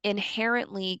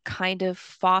inherently kind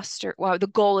of well, the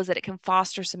goal is that it can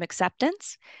foster some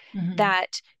acceptance Mhm.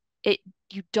 that it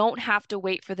you don't have to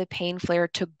wait for the pain flare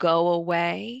to go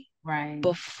away Right.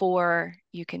 before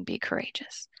you can be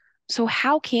courageous. So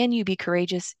how can you be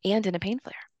courageous and in a pain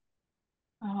flare?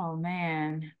 Oh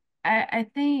man. I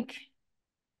think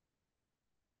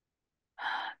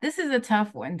this is a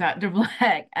tough one, Dr.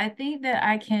 Black. I think that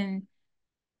I can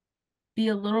be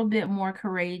a little bit more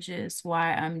courageous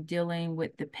while I'm dealing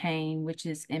with the pain, which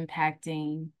is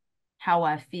impacting how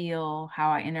I feel,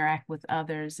 how I interact with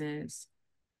others, is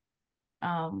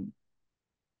um,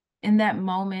 in that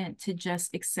moment to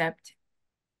just accept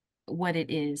what it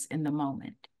is in the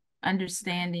moment,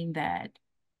 understanding that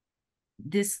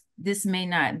this may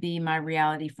not be my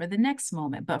reality for the next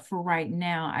moment, but for right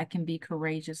now, I can be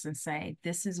courageous and say,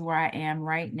 this is where I am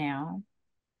right now.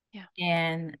 Yeah.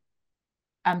 And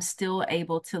I'm still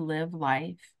able to live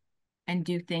life and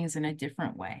do things in a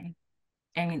different way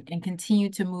and continue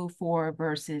to move forward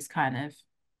versus kind of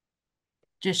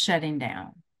just shutting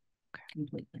down Okay.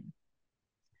 completely.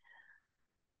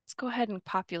 Let's go ahead and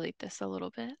populate this a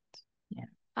little bit. Yeah.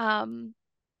 Um,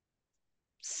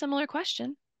 Similar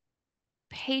question.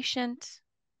 Patient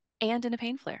and in a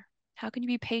pain flare. How can you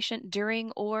be patient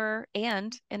during or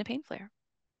and in a pain flare?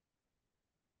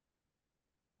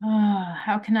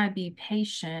 How can I be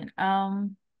patient? Allow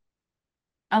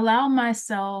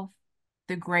myself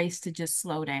the grace to just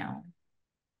slow down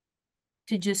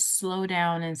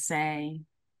and say,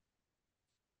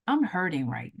 I'm hurting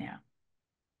right now.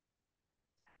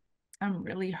 I'm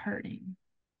really hurting.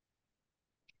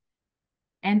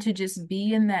 And to just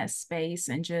be in that space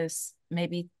and just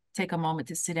maybe take a moment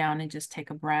to sit down and just take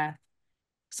a breath.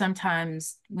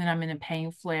 Sometimes when I'm in a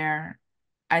pain flare,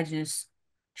 I just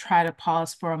try to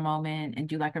pause for a moment and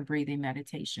do like a breathing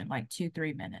meditation, like 2,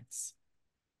 3 minutes,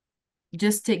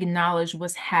 just to acknowledge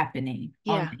what's happening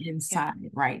on Yeah. the Yeah. inside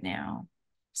right now.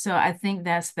 So I think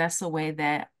that's a way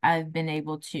that I've been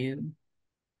able to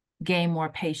gain more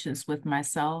patience with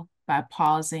myself by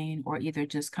pausing or either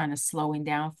just kind of slowing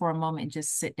down for a moment and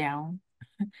just sit down,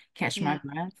 catch my Yeah.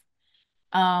 breath.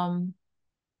 Um,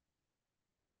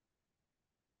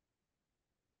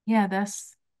 yeah,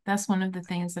 That's one of the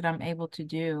things that I'm able to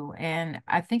do. And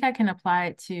I think I can apply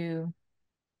it to,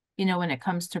 when it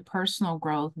comes to personal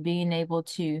growth, being able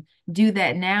to do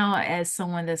that now as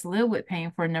someone that's lived with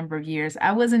pain for a number of years.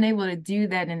 I wasn't able to do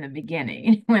that in the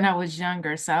beginning when I was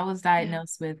younger. So I was Yeah.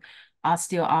 diagnosed with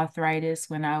osteoarthritis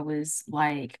when I was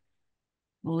like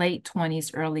late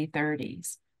 20s, early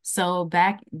 30s. So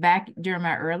back during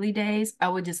my early days, I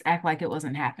would just act like it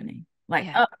wasn't happening. Like,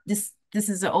 Yeah. oh, this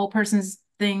is an old person's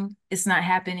thing. It's not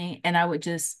happening. And I would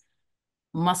just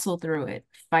muscle through it,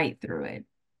 fight through it.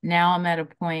 Now I'm at a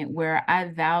point where I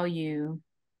value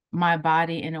my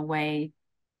body in a way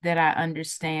that I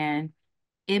understand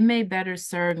it may better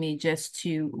serve me just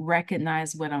to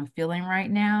recognize what I'm feeling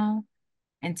right now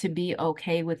and to be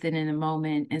okay with it in the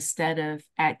moment instead of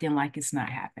acting like it's not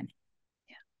happening.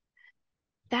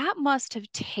 That must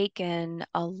have taken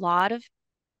a lot of,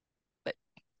 but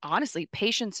honestly,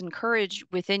 patience and courage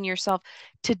within yourself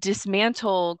to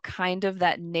dismantle kind of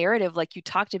that narrative, like you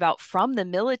talked about from the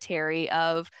military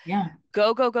of Yeah.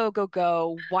 go, go, go, go,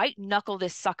 go, white knuckle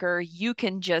this sucker. You're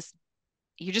just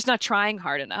not trying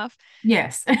hard enough.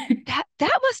 Yes.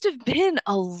 That must have been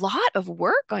a lot of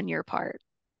work on your part.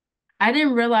 I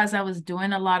didn't realize I was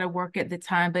doing a lot of work at the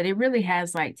time, but it really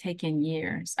has like taken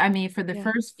years. I mean, for the Yeah.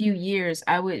 first few years,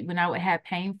 when I would have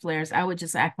pain flares, I would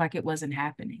just act like it wasn't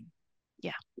happening.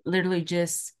 Yeah. Literally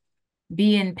just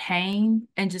be in pain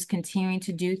and just continuing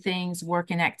to do things, work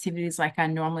in activities like I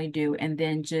normally do, and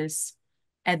then just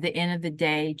at the end of the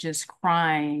day, just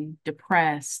crying,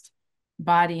 depressed,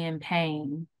 body in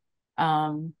pain,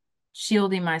 um,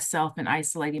 shielding myself and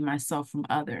isolating myself from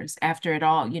others. After it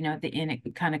all, at the end,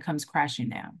 it kind of comes crashing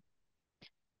down.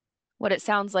 What it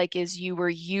sounds like is you were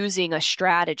using a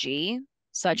strategy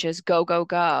such as go, go,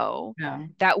 go Yeah.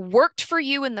 that worked for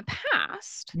you in the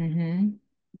past, Mm-hmm.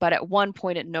 but at one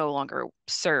point it no longer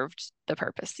served the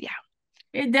purpose. Yeah.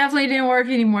 It definitely didn't work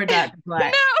anymore, Dr.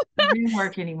 Black. No. It didn't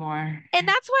work anymore. And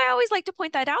that's why I always like to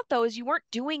point that out, though, is you weren't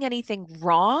doing anything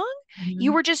wrong.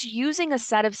 You Mhm. were just using a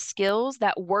set of skills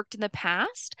that worked in the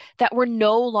past that were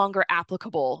no longer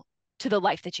applicable to the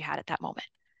life that you had at that moment,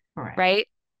 Correct. right?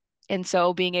 And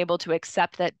so being able to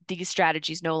accept that these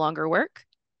strategies no longer work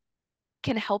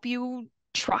can help you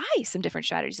try some different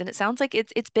strategies. And it sounds like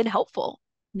it's been helpful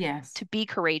Yes. to be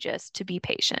courageous, to be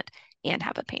patient, and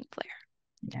have a pain flare.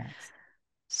 Yes.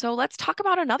 So let's talk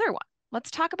about another one. Let's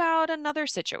talk about another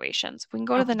situation. So we can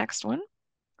go to the Okay. next one.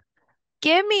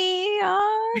 Give me a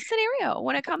scenario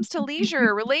when it comes to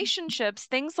leisure, relationships,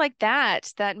 things like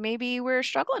that, that maybe we're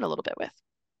struggling a little bit with.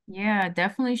 Yeah,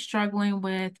 definitely struggling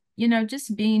with,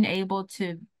 just being able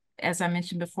to, as I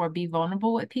mentioned before, be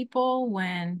vulnerable with people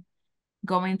when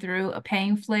going through a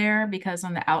pain flare, because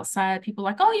on the outside, people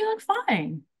are like, oh, you look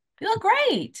fine. You look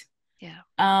great. Yeah.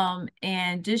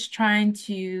 And just trying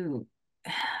to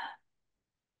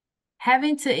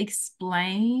having to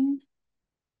explain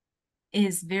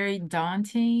is very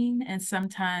daunting, and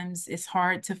sometimes it's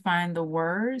hard to find the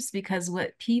words because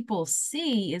what people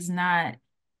see is not,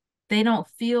 they don't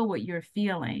feel what you're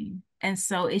feeling. And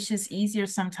so it's just easier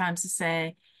sometimes to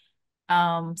say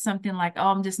something like, oh,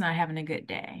 I'm just not having a good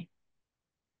day.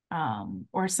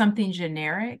 Or something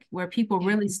generic where people Yeah.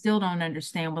 really still don't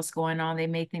understand what's going on. They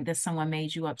may think that someone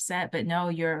made you upset, but no,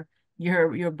 your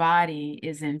body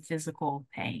is in physical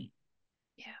pain.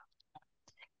 Yeah.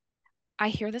 I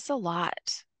hear this a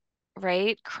lot,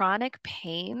 right? Chronic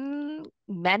pain,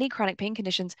 many chronic pain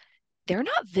conditions, they're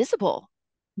not visible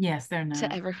Yes, they're to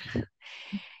not. everyone.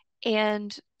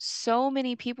 And so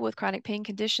many people with chronic pain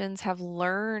conditions have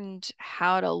learned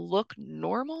how to look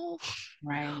normal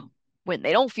Right. when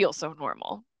they don't feel so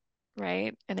normal,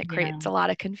 right? And it Yeah. creates a lot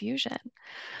of confusion.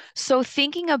 So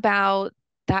thinking about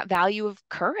that value of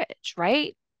courage,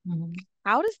 right? Mhm.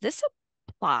 How does this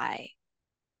apply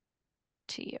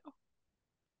to you?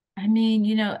 I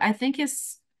mean, I think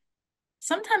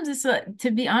sometimes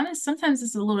to be honest, sometimes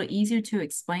it's a little easier to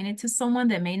explain it to someone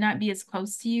that may not be as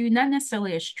close to you, not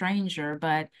necessarily a stranger,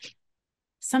 but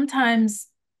sometimes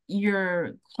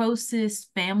your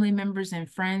closest family members and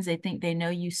friends, they think they know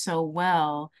you so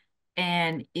well.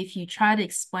 And if you try to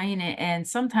explain it, and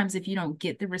sometimes if you don't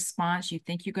get the response you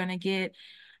think you're going to get,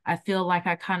 I feel like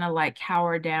I kind of like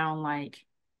cower down, like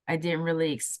I didn't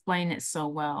really explain it so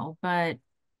well. But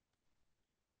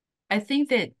I think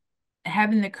that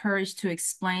having the courage to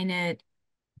explain it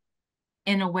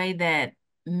in a way that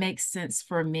makes sense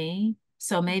for me.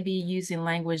 So maybe using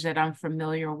language that I'm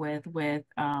familiar with,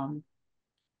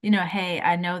 hey,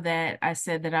 I know that I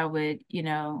said that I would,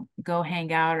 go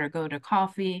hang out or go to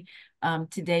coffee.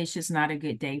 Today's just not a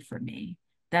good day for me.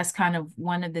 That's kind of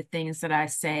one of the things that I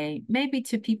say, maybe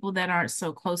to people that aren't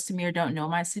so close to me or don't know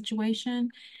my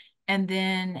situation. And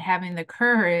then having the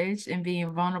courage and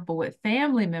being vulnerable with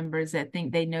family members that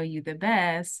think they know you the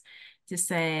best to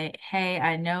say, hey,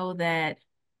 I know that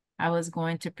I was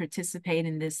going to participate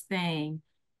in this thing,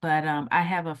 but I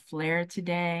have a flare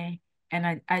today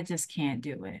and I just can't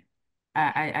do it.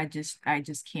 I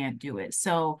just can't do it.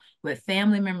 So with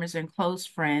family members and close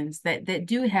friends that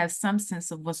do have some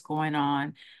sense of what's going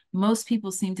on, most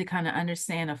people seem to kind of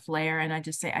understand a flare, and I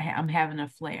just say I'm having a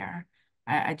flare.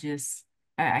 I just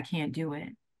I can't do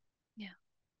it. Yeah.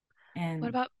 What And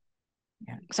about,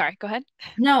 yeah. sorry, go ahead.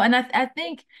 No, and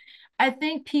I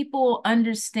think people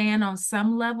understand on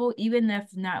some level, even if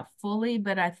not fully,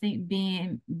 but I think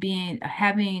being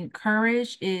having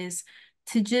courage is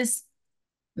to just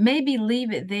maybe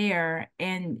leave it there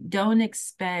and don't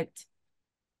expect.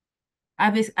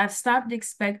 I've stopped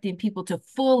expecting people to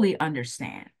fully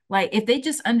understand. Like if they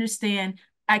just understand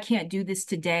I can't do this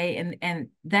today and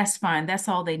that's fine. That's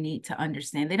all they need to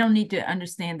understand. They don't need to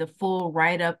understand the full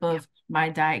write-up Yeah. of my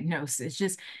diagnosis.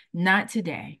 Just not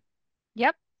today.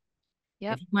 Yep.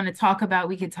 Yep. If you want to talk about,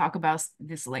 we can talk about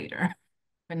this later,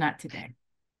 but not today.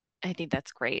 I think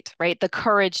that's great, right? The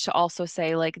courage to also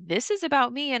say, like, this is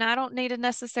about me and I don't need to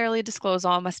necessarily disclose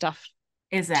all my stuff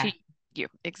to Exactly. you.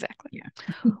 Exactly.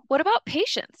 Yeah. What about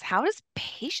patience? How does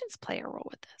patience play a role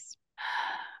with this?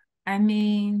 I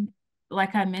mean,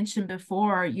 like I mentioned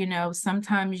before,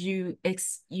 sometimes you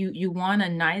want a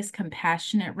nice,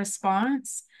 compassionate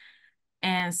response,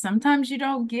 and sometimes you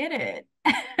don't get it.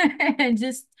 And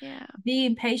just Yeah.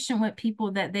 being patient with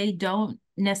people that they don't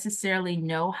necessarily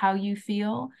know how you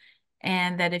feel,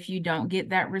 and that if you don't get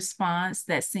that response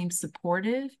that seems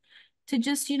supportive, to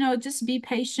just be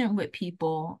patient with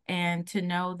people and to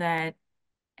know that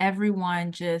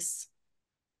everyone just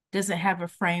doesn't have a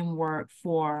framework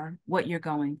for what you're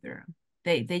going through.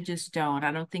 They just don't.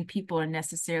 I don't think people are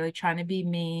necessarily trying to be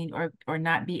mean or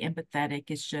not be empathetic.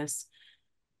 It's just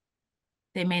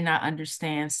they may not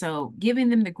understand. So giving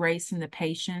them the grace and the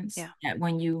patience Yeah. that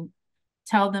when you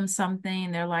tell them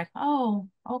something, they're like, "Oh,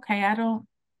 okay,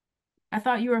 I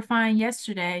thought you were fine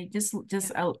yesterday."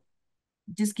 Yeah.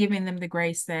 Just giving them the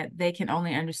grace that they can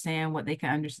only understand what they can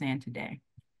understand today.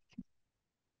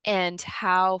 And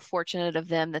how fortunate of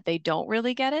them that they don't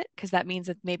really get it, because that means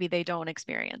that maybe they don't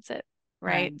experience it,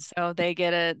 Right. right? So they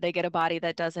get a body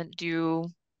that doesn't do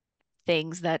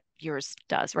things that yours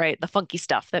does, right? The funky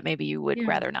stuff that maybe you would Yeah.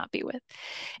 rather not be with.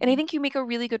 And I think you make a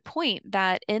really good point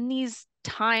that in these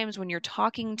times when you're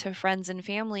talking to friends and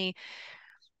family,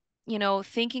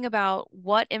 thinking about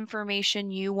what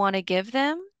information you want to give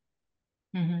them,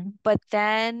 Mm-hmm. but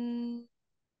then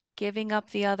giving up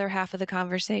the other half of the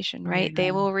conversation, right? They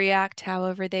Yeah. will react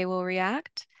however they will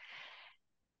react,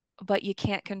 but you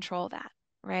can't control that,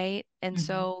 right? And Mm-hmm.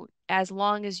 so as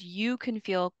long as you can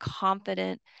feel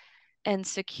confident and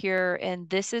secure, and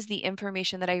this is the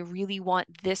information that I really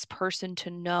want this person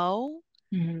to know,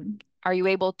 Mm-hmm. are you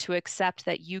able to accept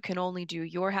that you can only do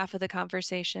your half of the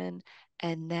conversation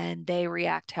and then they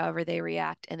react however they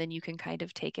react, and then you can kind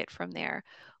of take it from there?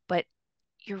 But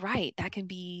you're right, that can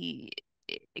be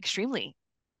extremely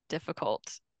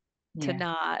difficult to Yeah.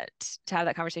 not to have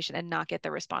that conversation and not get the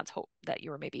response hope that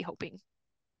you were maybe hoping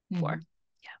for. Mm-hmm.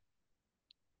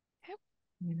 Yeah.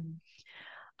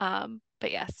 Okay.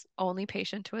 But yes, only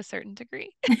patient to a certain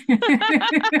degree.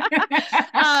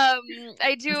 I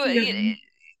do. Yeah.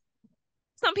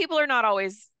 Some people are not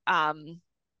always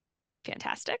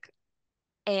fantastic,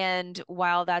 and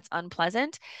while that's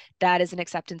unpleasant, that is an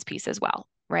acceptance piece as well,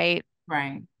 right?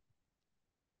 Right.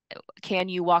 Can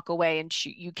you walk away and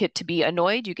you get to be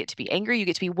annoyed, you get to be angry, you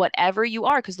get to be whatever you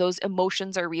are because those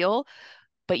emotions are real,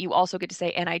 but you also get to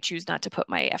say, and I choose not to put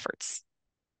my efforts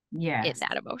in Yes.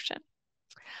 that emotion.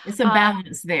 It's a Um,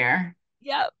 balance there.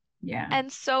 yeah. Yeah. And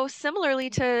so similarly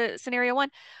to scenario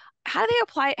one, how do they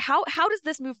apply, how does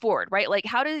this move forward, right? Like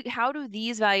how do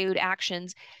these valued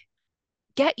actions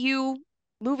get you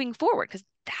moving forward? Because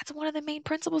that's one of the main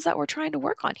principles that we're trying to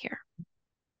work on here.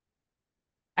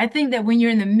 I think that when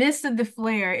you're in the midst of the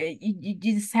flare, you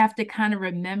just have to kind of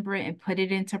remember it and put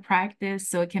it into practice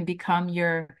so it can become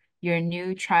your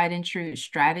new tried and true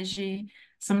strategy.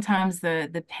 Sometimes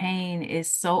the pain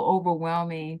is so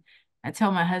overwhelming. I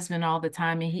tell my husband all the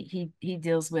time, and he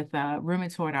deals with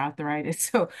rheumatoid arthritis,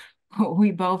 so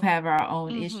we both have our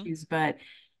own Hmm. issues. But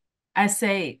I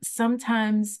say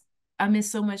sometimes I'm in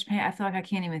so much pain, I feel like I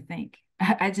can't even think.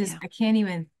 Yeah. I can't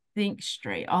even think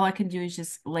straight. All I can do is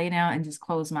just lay down and just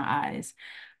close my eyes.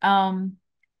 Um,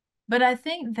 but I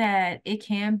think that it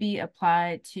can be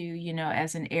applied to,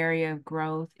 as an area of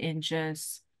growth in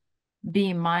just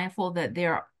being mindful that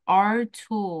there are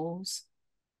tools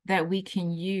that we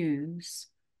can use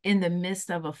in the midst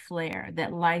of a flare,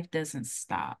 that life doesn't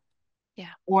stop.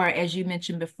 Yeah. Or as you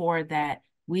mentioned before, that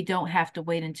we don't have to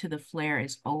wait until the flare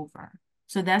is over.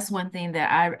 So that's one thing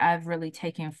that I've really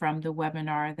taken from the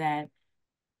webinar, that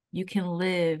you can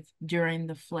live during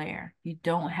the flare. You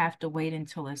don't have to wait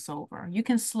until it's over. You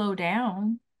can slow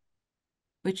down,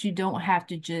 but you don't have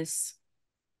to just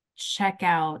check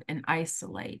out and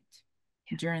isolate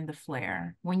Yeah. during the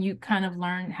flare when you kind of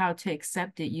learn how to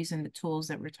accept it using the tools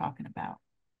that we're talking about.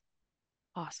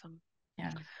 Awesome.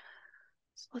 Yeah.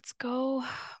 So let's go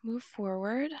move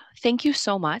forward. Thank you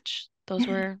so much.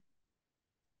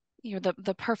 You're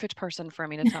the perfect person for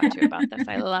me to talk to about this.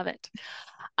 I love it.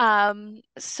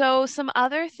 So some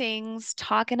other things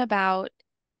talking about,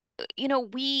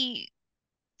 we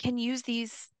can use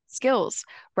these skills,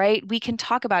 right? We can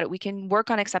talk about it. We can work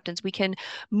on acceptance. We can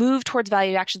move towards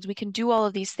value actions. We can do all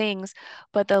of these things,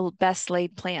 but the best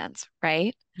laid plans,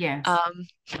 right? Yes, Um,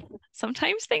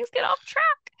 Sometimes things get off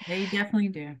track. they definitely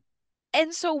do.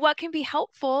 And so what can be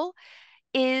helpful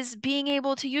is being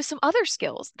able to use some other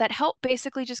skills that help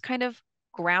basically just kind of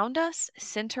ground us,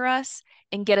 center us,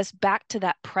 and get us back to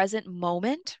that present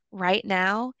moment right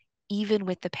now, even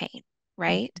with the pain, Mhm.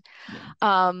 right?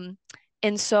 Yeah. Um,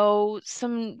 and so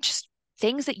some just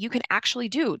things that you can actually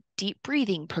do, deep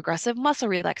breathing, progressive muscle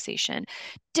relaxation,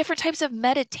 different types of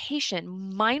meditation,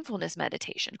 mindfulness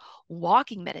meditation,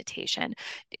 walking meditation,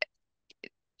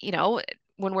 you know,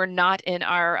 when we're not in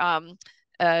our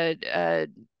uh, uh,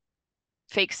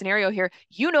 fake scenario here,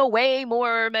 you know way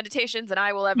more meditations than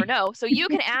I will ever know. So you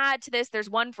can add to this. There's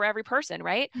one for every person,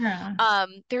 right? Yeah,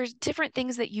 There's different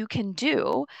things that you can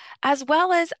do, as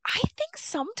well as I think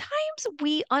sometimes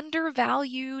we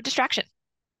undervalue distraction,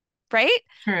 right?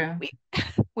 true. We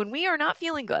when we are not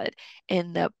feeling good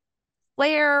and the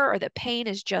flare or the pain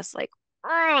is just like,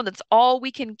 oh, that's all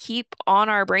we can keep on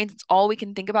our brains. It's all we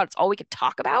can think about. It's all we can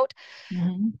talk about.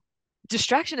 Hmm.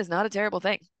 Distraction is not a terrible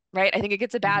thing, right? I think it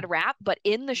gets a bad rap, but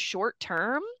in the short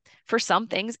term, for some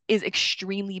things, is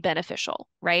extremely beneficial,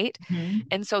 right? Hmm.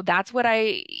 And so that's what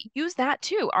I use that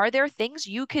too. Are there things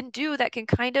you can do that can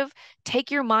kind of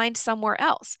take your mind somewhere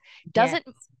else? Yeah. Doesn't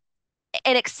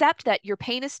and accept that your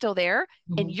pain is still there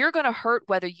and Hmm. you're going to hurt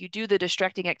whether you do the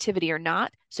distracting activity or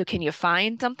not. So can you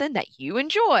find something that you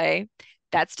enjoy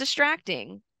that's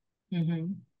distracting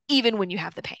Hmm. even when you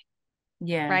have the pain,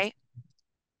 Yes. right?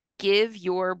 Give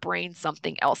your brain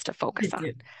something else to focus To on.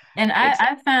 do. And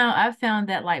Exactly. I found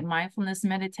that like mindfulness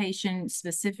meditation,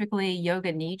 specifically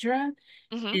yoga nidra,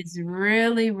 Hmm. is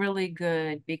really, really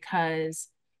good because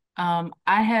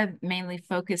I have mainly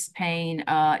focused pain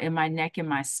in my neck and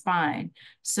my spine.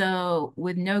 So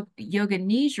with no yoga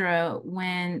nidra,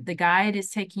 when the guide is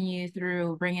taking you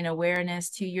through bringing awareness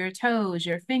to your toes,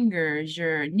 your fingers,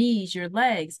 your knees, your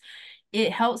legs,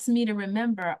 it helps me to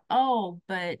remember, oh,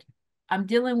 but I'm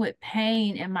dealing with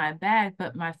pain in my back,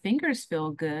 but my fingers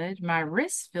feel good, my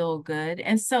wrists feel good.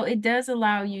 And so it does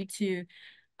allow you to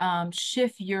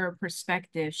shift your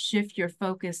perspective, shift your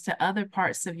focus to other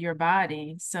parts of your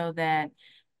body so that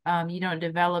you don't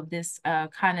develop this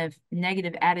kind of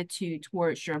negative attitude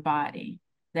towards your body,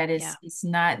 that Yeah, it's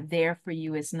not there for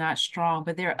you, it's not strong,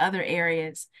 but there are other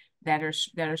areas that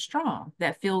are strong,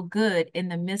 that feel good in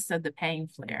the midst of the pain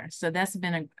flare. So that's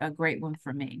been a great one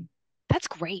for me. that's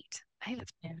great. I think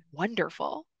that's Yeah.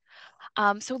 wonderful.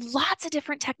 So lots of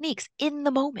different techniques in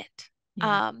the moment.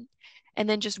 Yeah. Um, and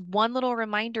then just one little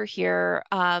reminder here,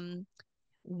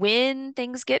 when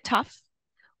things get tough,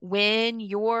 when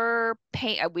your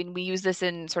pain, when we use this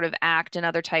in sort of ACT and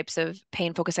other types of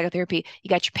pain focused psychotherapy, you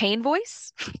got your pain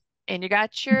voice and you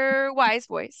got your wise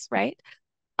voice, right?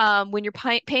 When your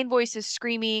pain voice is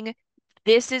screaming,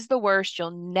 this is the worst,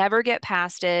 you'll never get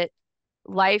past it.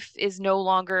 Life is no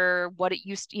longer what it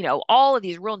used to, all of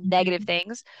these real negative Mhm.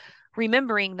 things,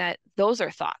 remembering that those are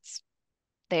thoughts.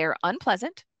 They are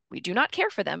unpleasant. We do not care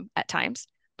for them at times,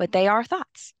 but they are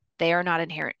thoughts. They are not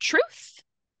inherent truth.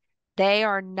 They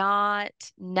are not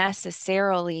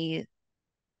necessarily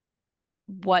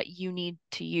what you need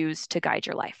to use to guide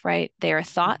your life, right? They are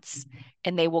thoughts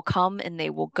and they will come and they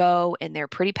will go and they're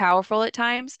pretty powerful at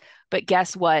times. But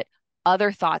guess what?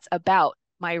 Other thoughts about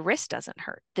my wrist doesn't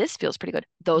hurt. This feels pretty good.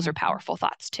 Those are Mhm. powerful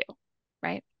thoughts too,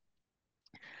 right?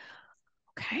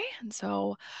 Okay. And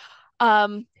so,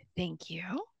 thank you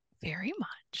very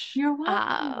much. You're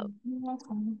welcome. You're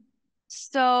welcome.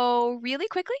 So really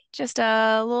quickly, just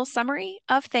a little summary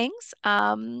of things.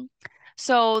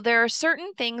 So there are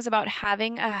certain things about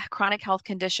having a chronic health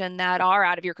condition that are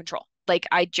out of your control.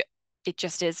 It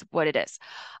just is what it is.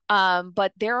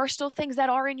 But there are still things that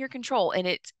are in your control, and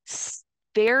it's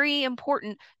very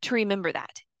important to remember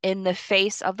that. in the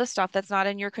face of the stuff that's not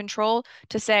in your control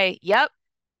to say, yep,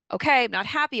 okay, I'm not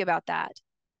happy about that.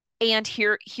 And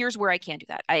here's where I can do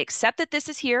that. I accept that this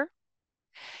is here.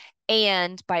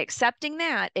 And by accepting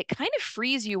that, it kind of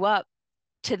frees you up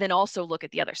to then also look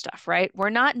at the other stuff, right?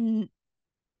 We're not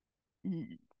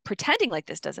pretending like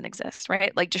this doesn't exist,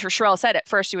 right? Like just Sherelle said at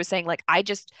first, she was saying like, I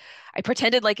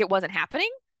pretended like it wasn't happening.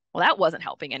 Well, that wasn't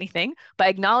helping anything. By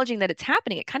acknowledging that it's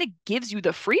happening, it kind of gives you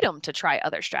the freedom to try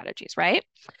other strategies, right?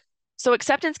 So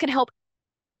acceptance can help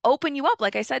open you up,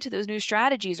 like I said, to those new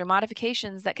strategies or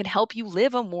modifications that can help you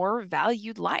live a more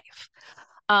valued life.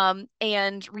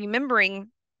 And remembering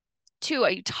too,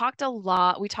 we talked a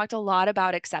lot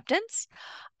about acceptance.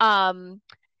 Um,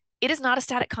 it is not a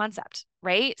static concept,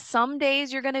 right? Some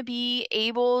days you're going to be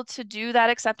able to do that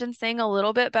acceptance thing a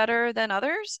little bit better than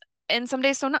others, and some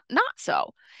days not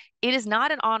so. It is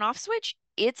not an on-off switch,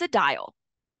 it's a dial,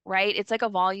 right? It's like a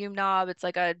volume knob, it's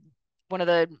like a one of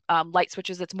the light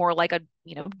switches that's more like a,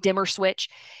 dimmer switch.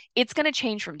 It's going to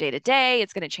change from day to day,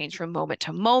 it's going to change from moment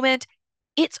to moment.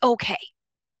 It's okay,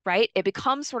 right? It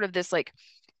becomes sort of this like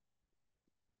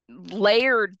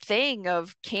layered thing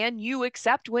of can you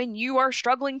accept when you are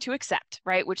struggling to accept,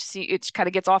 right? Which it kind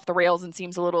of gets off the rails and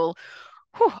seems a little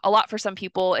a lot for some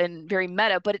people and very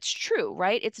meta, but it's true,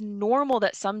 right? It's normal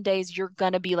that some days you're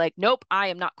going to be like, nope, I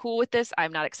am not cool with this.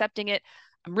 I'm not accepting it.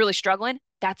 I'm really struggling.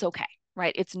 That's okay,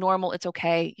 right? It's normal. It's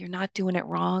okay. You're not doing it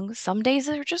wrong. Some days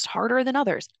are just harder than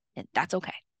others, and that's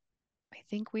okay. I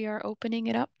think we are opening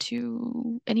it up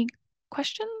to any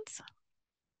questions.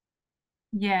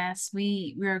 Yes,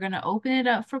 we are going to open it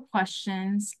up for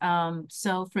questions.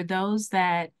 So for those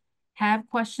that have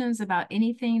questions about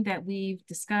anything that we've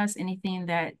discussed, anything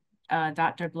that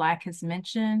Dr. Black has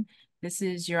mentioned, this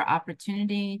is your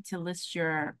opportunity to list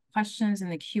your questions in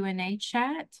the Q&A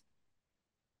chat.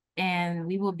 And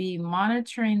we will be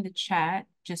monitoring the chat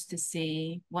just to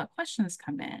see what questions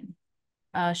come in.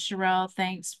 Sherelle,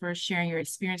 thanks for sharing your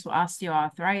experience with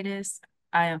osteoarthritis.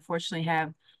 I unfortunately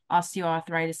have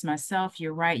osteoarthritis myself.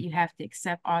 You're right, you have to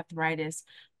accept arthritis,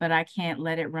 but I can't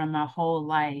let it run my whole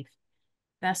life.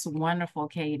 That's wonderful,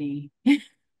 Katie.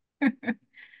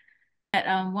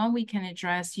 That one we can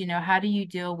address, how do you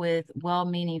deal with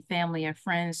well-meaning family or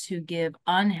friends who give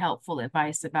unhelpful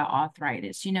advice about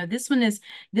arthritis? This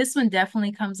one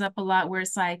definitely comes up a lot where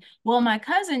it's like, well, my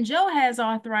cousin Joe has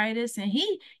arthritis and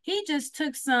he just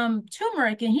took some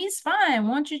turmeric and he's fine.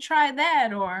 Won't you try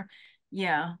that? Or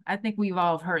yeah, I think we've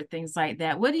all heard things like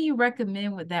that. What do you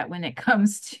recommend with that when it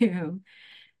comes to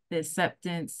the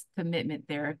acceptance commitment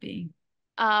therapy?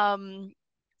 Um,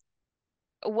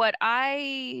 what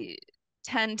I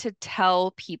tend to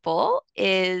tell people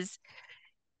is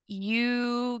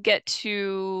you get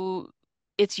to,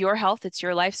 it's your health, it's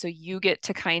your life, so you get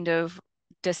to kind of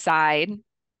decide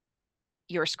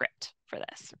your script for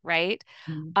this, right?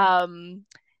 Mm. Um,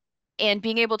 and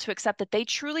being able to accept that they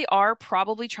truly are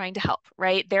probably trying to help,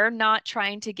 right? They're not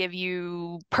trying to give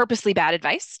you purposely bad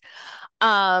advice.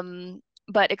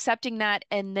 But accepting that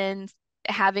and then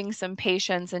having some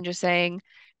patience and just saying,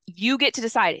 you get to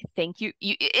decide. Thank you.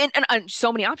 And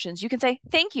so many options. You can say,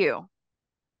 thank you,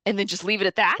 and then just leave it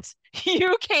at that.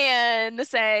 You can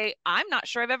say, I'm not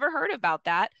sure I've ever heard about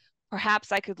that.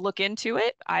 Perhaps I could look into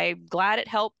it. I'm glad it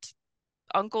helped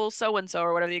Uncle so and so,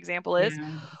 or whatever the example is. Yeah.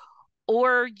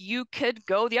 Or you could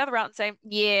go the other route and say,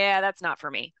 yeah, that's not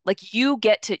for me. Like you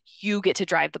get to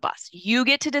drive the bus. You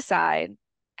get to decide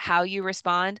how you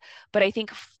respond. But I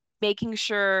think making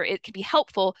sure it can be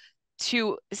helpful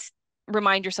to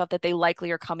remind yourself that they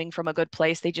likely are coming from a good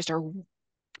place. They just are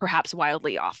perhaps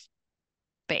wildly off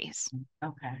base.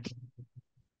 Okay.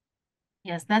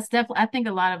 Yes, that's definitely, I think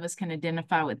a lot of us can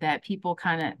identify with that. People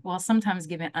kind of, well, sometimes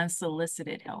giving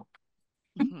unsolicited help.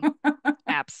 Mhm.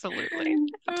 Absolutely. Oh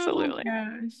Absolutely.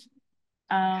 gosh.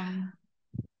 Um,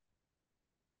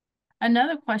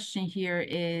 Another question here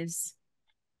is,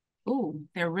 oh,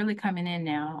 they're really coming in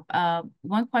now.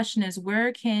 One question is,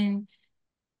 where can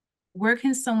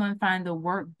someone find the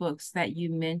workbooks that you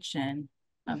mentioned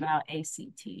Mhm. about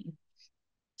ACT?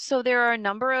 So there are a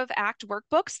number of ACT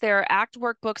workbooks. There are ACT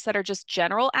workbooks that are just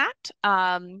general ACT,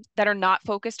 that are not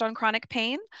focused on chronic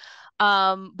pain.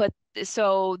 But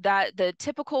so that the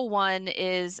typical one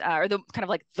is, or the kind of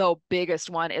like the biggest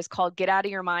one is called Get Out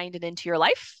of Your Mind and Into Your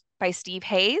Life by Steve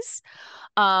Hayes.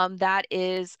 That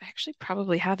is, I actually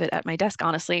probably have it at my desk,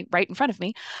 honestly, right in front of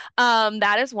me.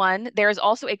 That is one. There's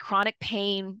also a chronic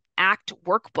pain ACT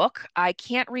workbook. I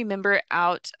can't remember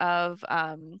out of,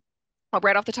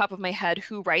 right off the top of my head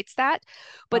who writes that,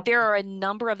 but Okay. there are a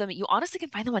number of them. You honestly can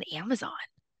find them on Amazon,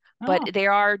 but Oh,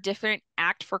 there are different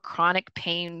ACT for chronic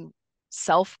pain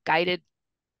self-guided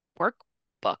work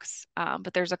books.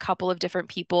 But there's a couple of different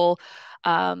people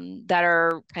that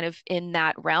are kind of in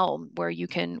that realm where you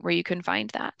can find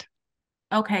that.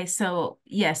 Okay, so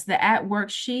yes, the at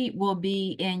worksheet will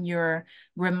be in your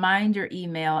reminder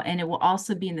email, and it will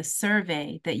also be in the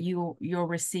survey that you'll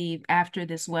receive after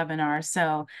this webinar.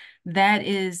 So that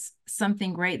is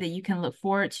something great that you can look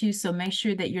forward to. So make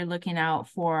sure that you're looking out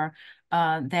for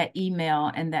that email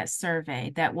and that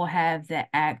survey that will have the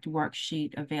ACT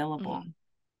worksheet available. Mhm.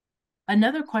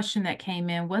 Another question that came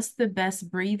in, what's the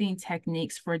best breathing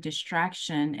techniques for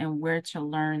distraction and where to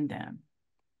learn them?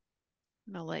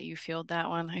 I'm gonna let you field that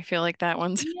one. I feel like that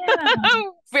one's Yeah.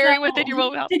 So very within your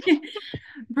wheelhouse.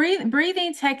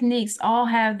 breathing techniques all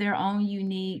have their own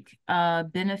unique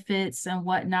benefits and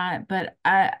whatnot, but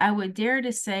I would dare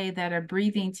to say that a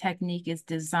breathing technique is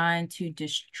designed to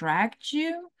distract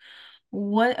you.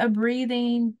 What a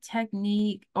breathing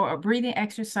technique or a breathing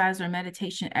exercise or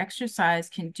meditation exercise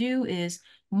can do is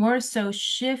more so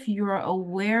shift your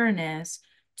awareness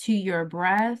to your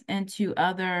breath and to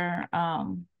other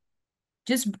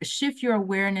just shift your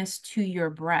awareness to your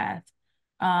breath.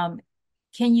 Um,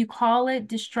 can you call it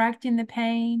distracting the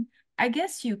pain? I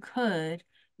guess you could,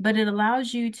 but it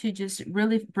allows you to just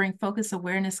really bring focus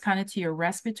awareness kind of to your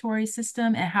respiratory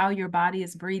system and how your body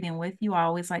is breathing with you. I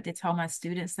always like to tell my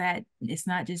students that it's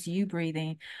not just you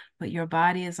breathing, but your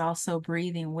body is also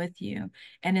breathing with you.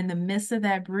 And in the midst of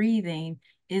that breathing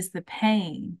is the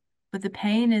pain, but the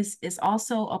pain is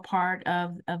also a part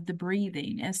of the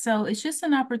breathing. And so it's just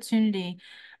an opportunity.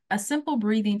 A simple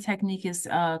breathing technique is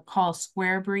called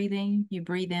square breathing. You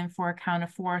breathe in for a count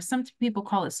of four. Some people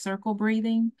call it circle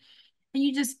breathing. And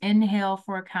you just inhale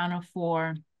for a count of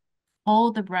four,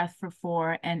 hold the breath for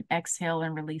four, and exhale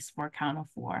and release for a count of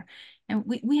four. And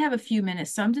we have a few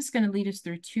minutes. So I'm just going to lead us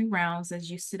through 2 rounds as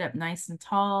you sit up nice and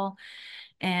tall.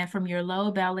 And from your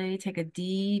low belly, take a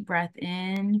deep breath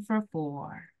in for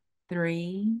 4,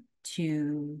 3,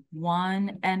 2,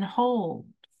 1, and hold.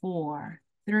 4,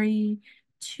 3,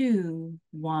 2,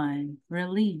 1.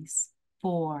 Release.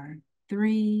 4,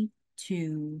 3,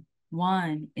 2,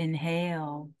 1.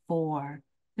 Inhale. 4,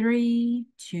 3,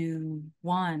 2,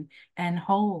 1. And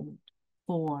hold.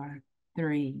 4,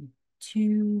 3,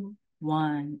 2,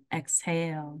 1.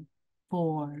 Exhale.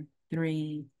 4,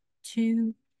 3,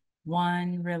 2,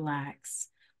 1, relax.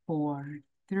 4,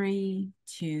 3,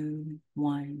 2,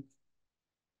 1.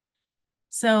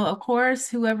 So, of course,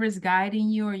 whoever is guiding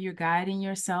you or you're guiding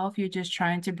yourself, you're just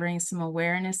trying to bring some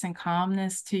awareness and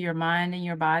calmness to your mind and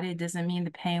your body. It doesn't mean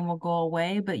the pain will go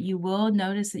away, but you will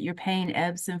notice that your pain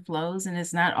ebbs and flows and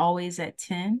it's not always at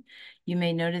 10. You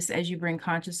may notice as you bring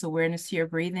conscious awareness to your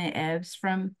breathing, it ebbs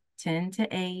from 10 to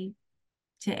 8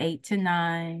 to 8 to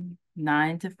 9,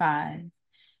 9 to 5.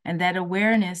 And that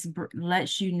awareness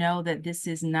lets you know that this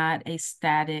is not a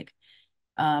static,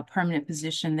 permanent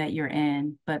position that you're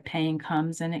in, but pain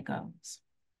comes and it goes.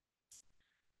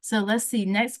 So let's see,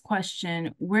 next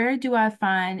question. Where do I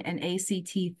find an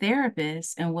ACT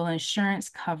therapist and will insurance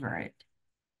cover it?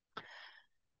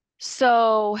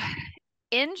 So,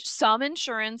 in some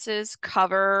insurances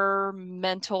cover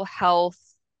mental health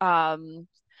um,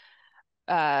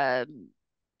 uh,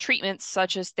 treatments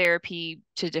such as therapy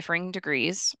to differing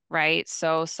degrees, right?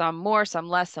 So some more, some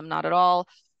less, some not at all.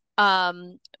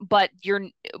 But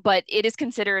but it is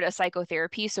considered a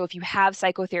psychotherapy. So if you have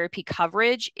psychotherapy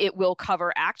coverage, it will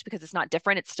cover ACT because it's not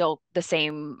different. It's still the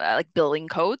same like billing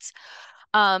codes.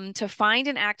 To find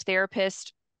an ACT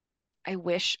therapist, I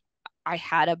wish I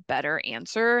had a better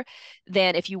answer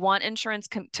than if you want insurance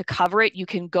to cover it, you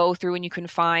can go through and you can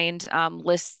find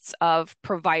lists of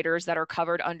providers that are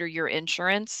covered under your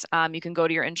insurance. You can go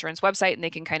to your insurance website and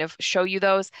they can kind of show you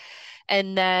those.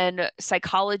 And then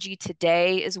Psychology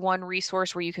Today is one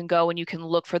resource where you can go and you can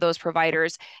look for those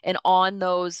providers. And on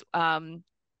those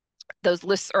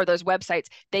lists or those websites,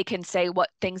 they can say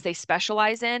what things they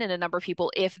specialize in, and a number of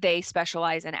people, if they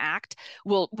specialize in ACT,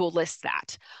 will list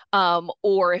that.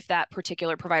 Or if that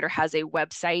particular provider has a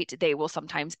website, they will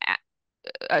sometimes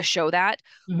show that.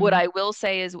 What Mhm. I will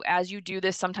say is, as you do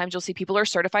this, sometimes you'll see people are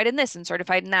certified in this and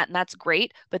certified in that, and that's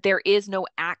great, but there is no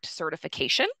ACT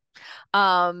certification.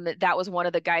 That was one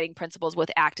of the guiding principles with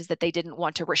ACT is that they didn't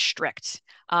want to restrict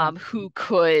who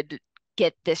could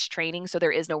get this training. So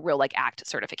there is no real like ACT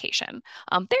certification.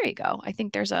 There you go. I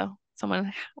think there's a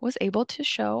someone was able to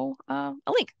show a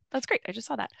link. That's great. I just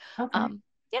saw that. Okay. Um,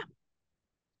 yeah.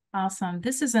 Awesome.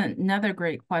 This is another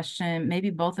great question. Maybe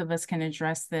both of us can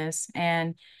address this.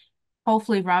 And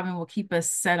hopefully, Robin will keep us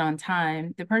set on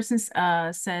time. The person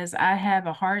says, I have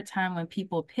a hard time when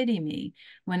people pity me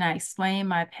when I explain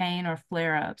my pain or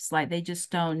flare-ups, like they just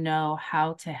don't know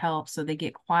how to help, so they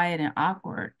get quiet and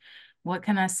awkward. What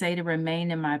can I say to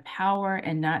remain in my power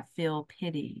and not feel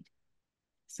pitied?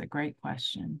 It's a great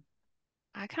question.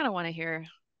 I kind of want to hear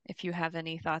if you have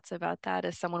any thoughts about that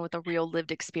as someone with a real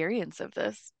lived experience of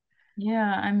this.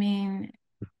 Yeah, I mean,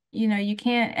 you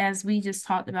can't, as we just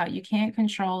talked about, you can't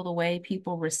control the way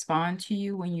people respond to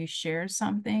you when you share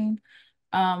something.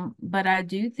 But I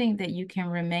do think that you can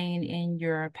remain in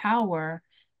your power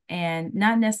and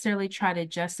not necessarily try to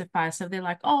justify. So they're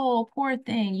like, oh, poor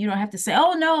thing. You don't have to say,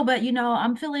 oh, no, but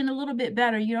I'm feeling a little bit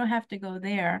better. You don't have to go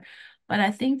there. But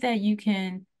I think that you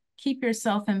can keep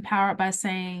yourself empowered by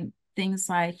saying things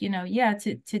like, yeah,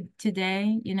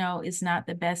 today, is not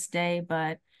the best day,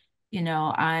 but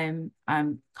I'm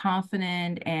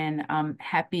confident and I'm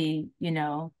happy,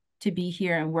 to be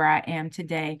here and where I am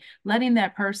today, letting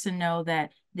that person know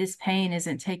that this pain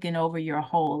isn't taking over your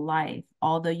whole life,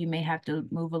 although you may have to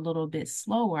move a little bit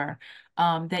slower,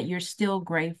 that you're still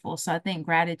grateful. So I think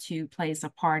gratitude plays a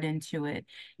part into it.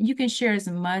 You can share as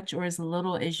much or as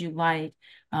little as you like.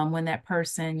 When that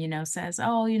person, says,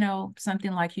 oh,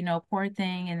 something like, poor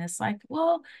thing. And it's like,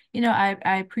 well,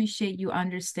 I appreciate you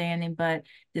understanding, but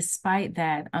despite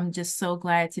that, I'm just so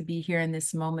glad to be here in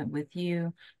this moment with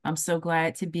you. I'm so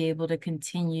glad to be able to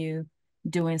continue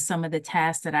doing some of the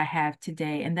tasks that I have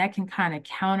today. And that can kind of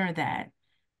counter that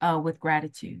with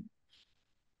gratitude.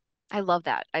 I love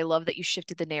that. I love that you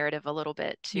shifted the narrative a little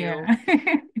bit to Yeah.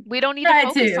 we don't need to Try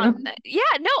focus on to. yeah,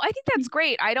 no, I think that's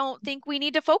great. I don't think we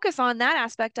need to focus on that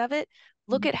aspect of it.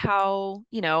 Look at how,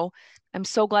 I'm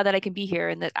so glad that I can be here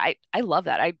and that I love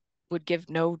that. I would give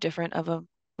no different of a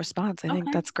response. I think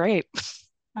Okay. that's great.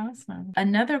 Awesome.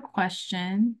 Another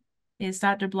question is,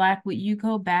 Dr. Black, would you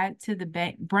go back to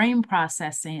the brain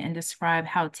processing and describe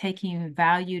how taking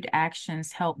valued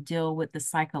actions help deal with the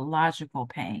psychological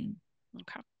pain?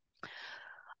 Okay.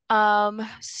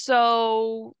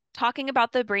 So talking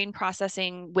about the brain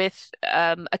processing with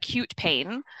acute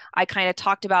pain, I kind of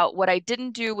talked about what I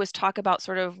didn't do was talk about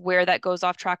sort of where that goes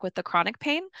off track with the chronic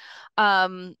pain,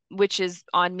 which is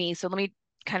on me. So let me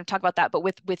kind of talk about that. But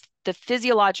with the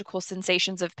physiological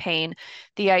sensations of pain,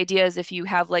 the idea is if you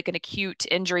have like an acute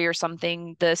injury or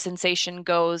something, the sensation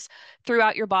goes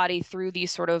throughout your body through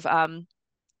these sort of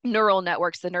neural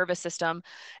networks, the nervous system,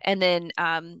 and then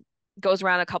goes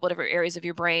around a couple of different areas of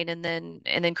your brain, and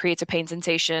then creates a pain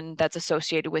sensation that's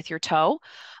associated with your toe.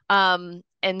 And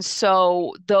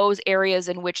so those areas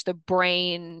in which the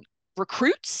brain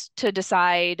recruits to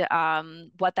decide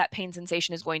what that pain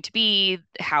sensation is going to be,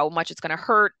 how much it's going to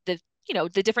hurt, the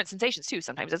different sensations too.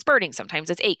 Sometimes it's burning, sometimes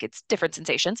it's ache, it's different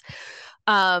sensations.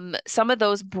 Some of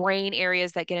those brain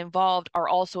areas that get involved are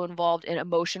also involved in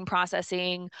emotion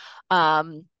processing,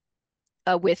 um,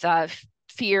 with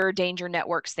fear, danger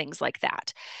networks, things like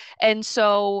that. And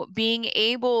so being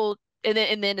able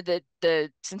and then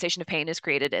the sensation of pain is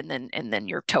created and then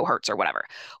your toe hurts or whatever.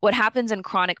 What happens in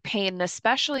chronic pain, and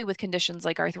especially with conditions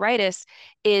like arthritis,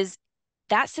 is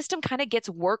that system kind of gets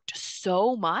worked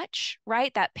so much,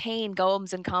 right? That pain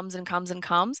comes and comes and comes and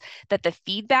comes that the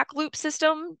feedback loop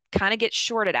system kind of gets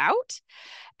shorted out.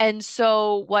 And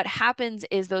so what happens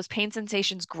is those pain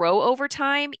sensations grow over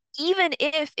time, even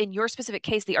if in your specific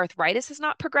case the arthritis has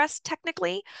not progressed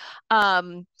technically.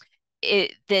 Um,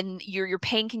 then your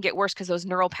pain can get worse because those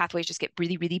neural pathways just get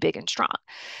really, really big and strong.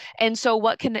 And so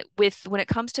when it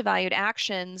comes to valued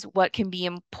actions, what can be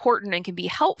important and can be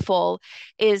helpful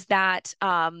is that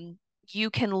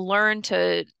you can learn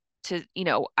to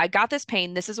I got this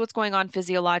pain, this is what's going on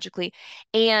physiologically,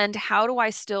 and how do I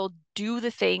still do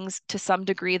the things to some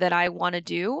degree that I want to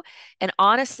do? And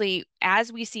honestly,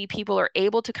 as we see people are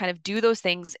able to kind of do those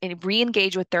things and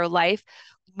re-engage with their life,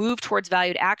 move towards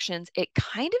valued actions, it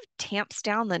kind of tamps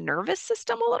down the nervous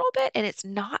system a little bit and it's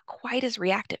not quite as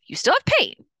reactive. You still have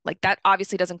pain, like that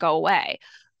obviously doesn't go away,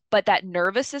 but that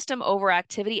nervous system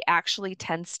overactivity actually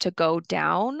tends to go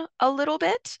down a little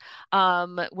bit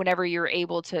whenever you're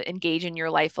able to engage in your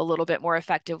life a little bit more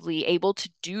effectively, able to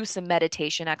do some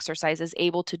meditation exercises,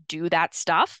 able to do that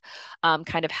stuff,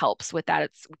 kind of helps with that.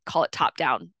 We call it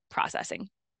top-down processing.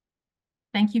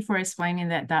 Thank you for explaining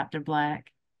that, Dr.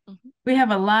 Black. Mhm. We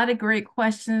have a lot of great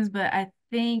questions, but I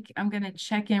think I'm going to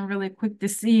check in really quick to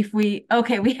see if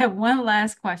okay, we have one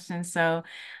last question. So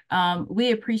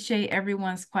we appreciate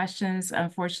everyone's questions.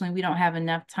 Unfortunately, we don't have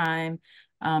enough time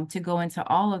to go into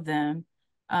all of them.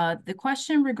 The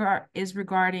question is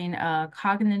regarding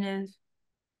cognitive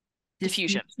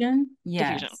Diffusion. diffusion.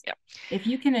 Diffusion. Yes. Yeah. If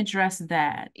you can address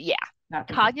that, Yeah.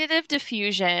 Dr. Black. Cognitive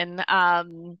diffusion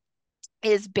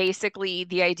is basically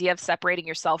the idea of separating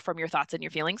yourself from your thoughts and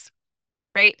your feelings.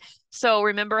 Right. So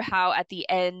remember how at the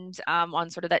end on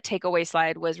sort of that takeaway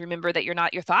slide was remember that you're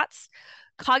not your thoughts.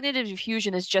 Cognitive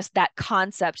diffusion is just that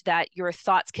concept that your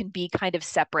thoughts can be kind of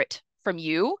separate from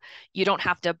you. You don't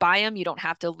have to buy them. You don't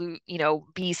have to,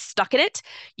 be stuck in it.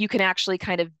 You can actually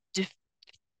kind of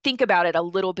think about it a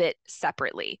little bit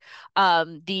separately.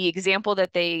 The example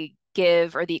that they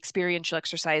give, or the experiential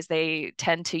exercise they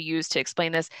tend to use to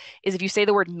explain this, is if you say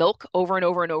the word milk over and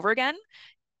over and over again,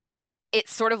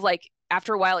 it's sort of like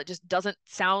after a while, it just doesn't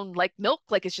sound like milk.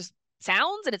 Like it's just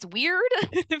sounds and it's weird.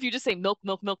 If you just say milk,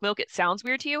 milk, milk, milk, it sounds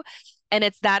weird to you. And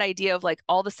it's that idea of like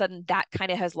all of a sudden that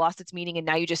kind of has lost its meaning and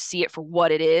now you just see it for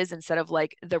what it is instead of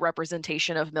like the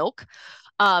representation of milk.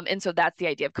 And so that's the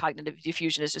idea of cognitive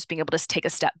diffusion, is just being able to take a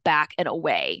step back and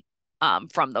away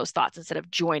from those thoughts instead of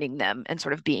joining them and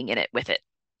sort of being in it with it.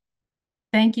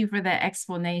 Thank you for that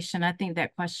explanation. I think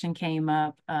that question came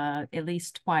up at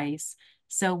least twice.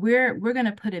 So we're going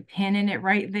to put a pin in it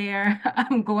right there.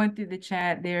 I'm going through the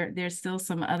chat. There's still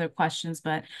some other questions,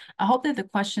 but I hope that the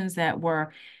questions that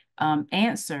were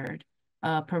answered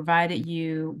provided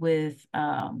you with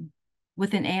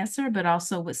an answer, but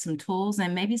also with some tools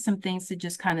and maybe some things to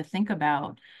just kind of think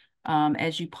about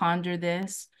as you ponder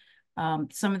this.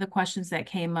 Some of the questions that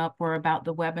came up were about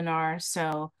the webinar.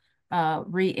 So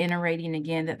reiterating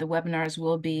again that the webinars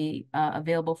will be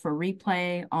available for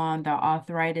replay on the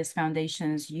Arthritis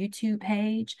Foundation's YouTube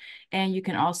page. And you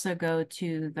can also go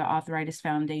to the Arthritis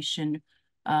Foundation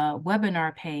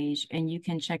webinar page, and you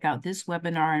can check out this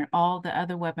webinar and all the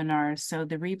other webinars. So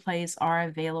the replays are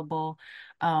available.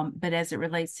 But as it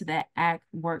relates to that ACT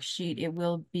worksheet, it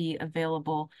will be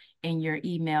available in your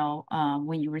email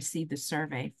when you receive the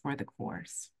survey for the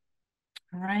course.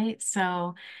 All right,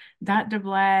 so Dr.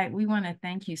 Black, we want to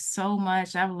thank you so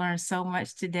much. I've learned so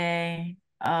much today.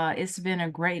 This has been a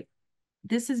great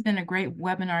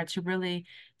webinar to really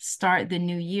start the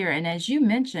new year. And as you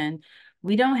mentioned,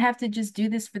 we don't have to just do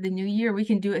this for the new year. We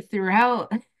can do it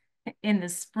throughout in the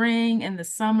spring, in the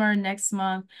summer, next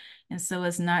month. And so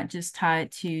it's not just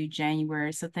tied to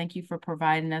January. So thank you for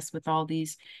providing us with all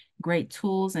these great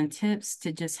tools and tips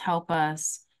to just help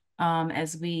us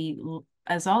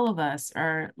as all of us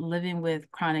are living with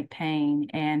chronic pain,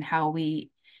 and how we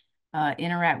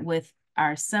interact with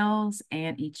ourselves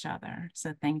and each other.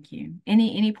 So thank you.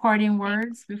 Any parting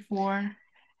words before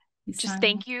you Just sign off?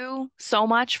 thank you so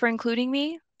much for including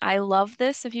me. I love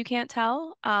this, if you can't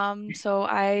tell. So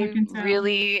I I can tell.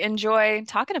 really enjoy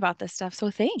talking about this stuff. So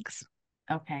thanks.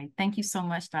 Okay. Thank you so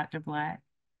much, Dr. Black.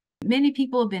 Many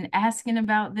people have been asking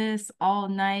about this all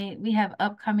night. We have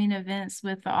upcoming events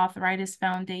with the Arthritis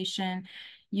Foundation.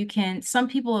 Some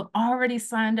people have already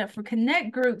signed up for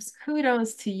connect groups.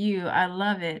 Kudos to you. I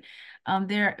love it.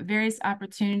 There are various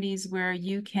opportunities where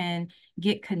you can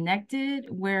get connected,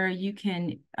 where you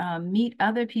can meet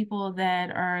other people that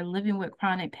are living with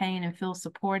chronic pain and feel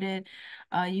supported.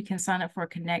 You can sign up for a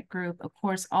connect group. Of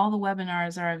course, all the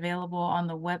webinars are available on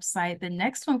the website. The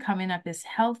next one coming up is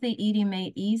Healthy Eating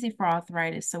Made Easy for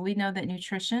Arthritis. So we know that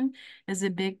nutrition is a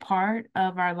big part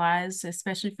of our lives,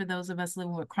 especially for those of us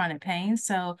living with chronic pain.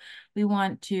 So we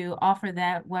want to offer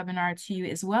that webinar to you,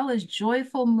 as well as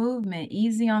Joyful Movement,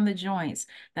 Easy on the Joints.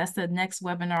 That's the next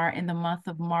webinar in the month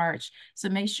of March. So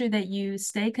make sure that you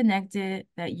stay connected,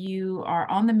 that you are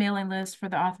on the mailing list for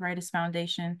the Arthritis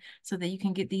Foundation, so that you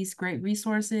can get these great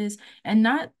resources and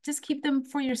not just keep them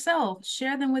for yourself.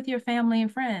 Share them with your family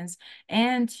and friends.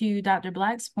 And to Dr.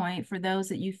 Black's point, for those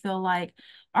that you feel like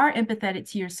are empathetic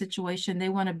to your situation, they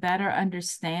want to better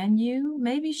understand you,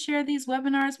 maybe share these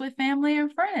webinars with family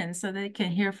and friends so they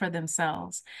can hear for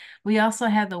themselves. We also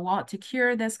have the Walk to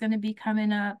Cure that's going to be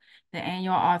coming up, the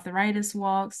annual arthritis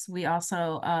walks. We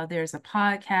also, there's a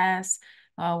podcast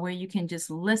where you can just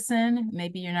listen.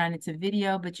 Maybe you're not into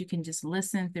video, but you can just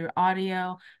listen through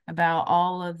audio about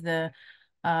all of the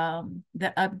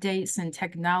updates and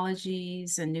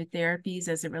technologies and new therapies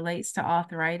as it relates to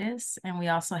arthritis. And we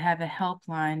also have a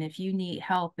helpline. If you need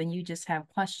help and you just have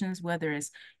questions, whether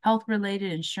it's health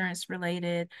related, insurance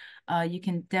related, you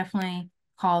can definitely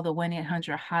call the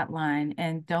 1-800 hotline.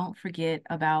 And don't forget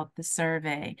about the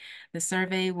survey. The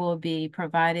survey will be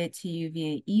provided to you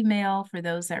via email for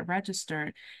those that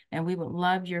registered. And we would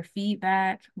love your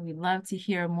feedback. We'd love to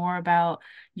hear more about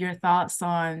your thoughts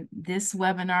on this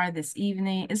webinar this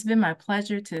evening. It's been my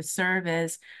pleasure to serve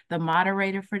as the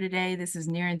moderator for today. This is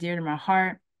near and dear to my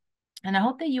heart. And I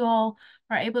hope that you all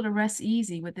are able to rest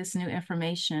easy with this new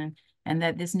information, and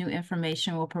that this new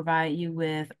information will provide you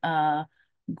with a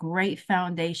great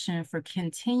foundation for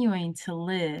continuing to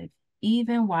live,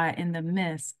 even while in the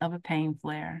midst of a pain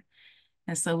flare.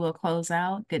 And so we'll close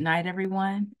out. Good night,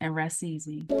 everyone, and rest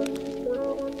easy.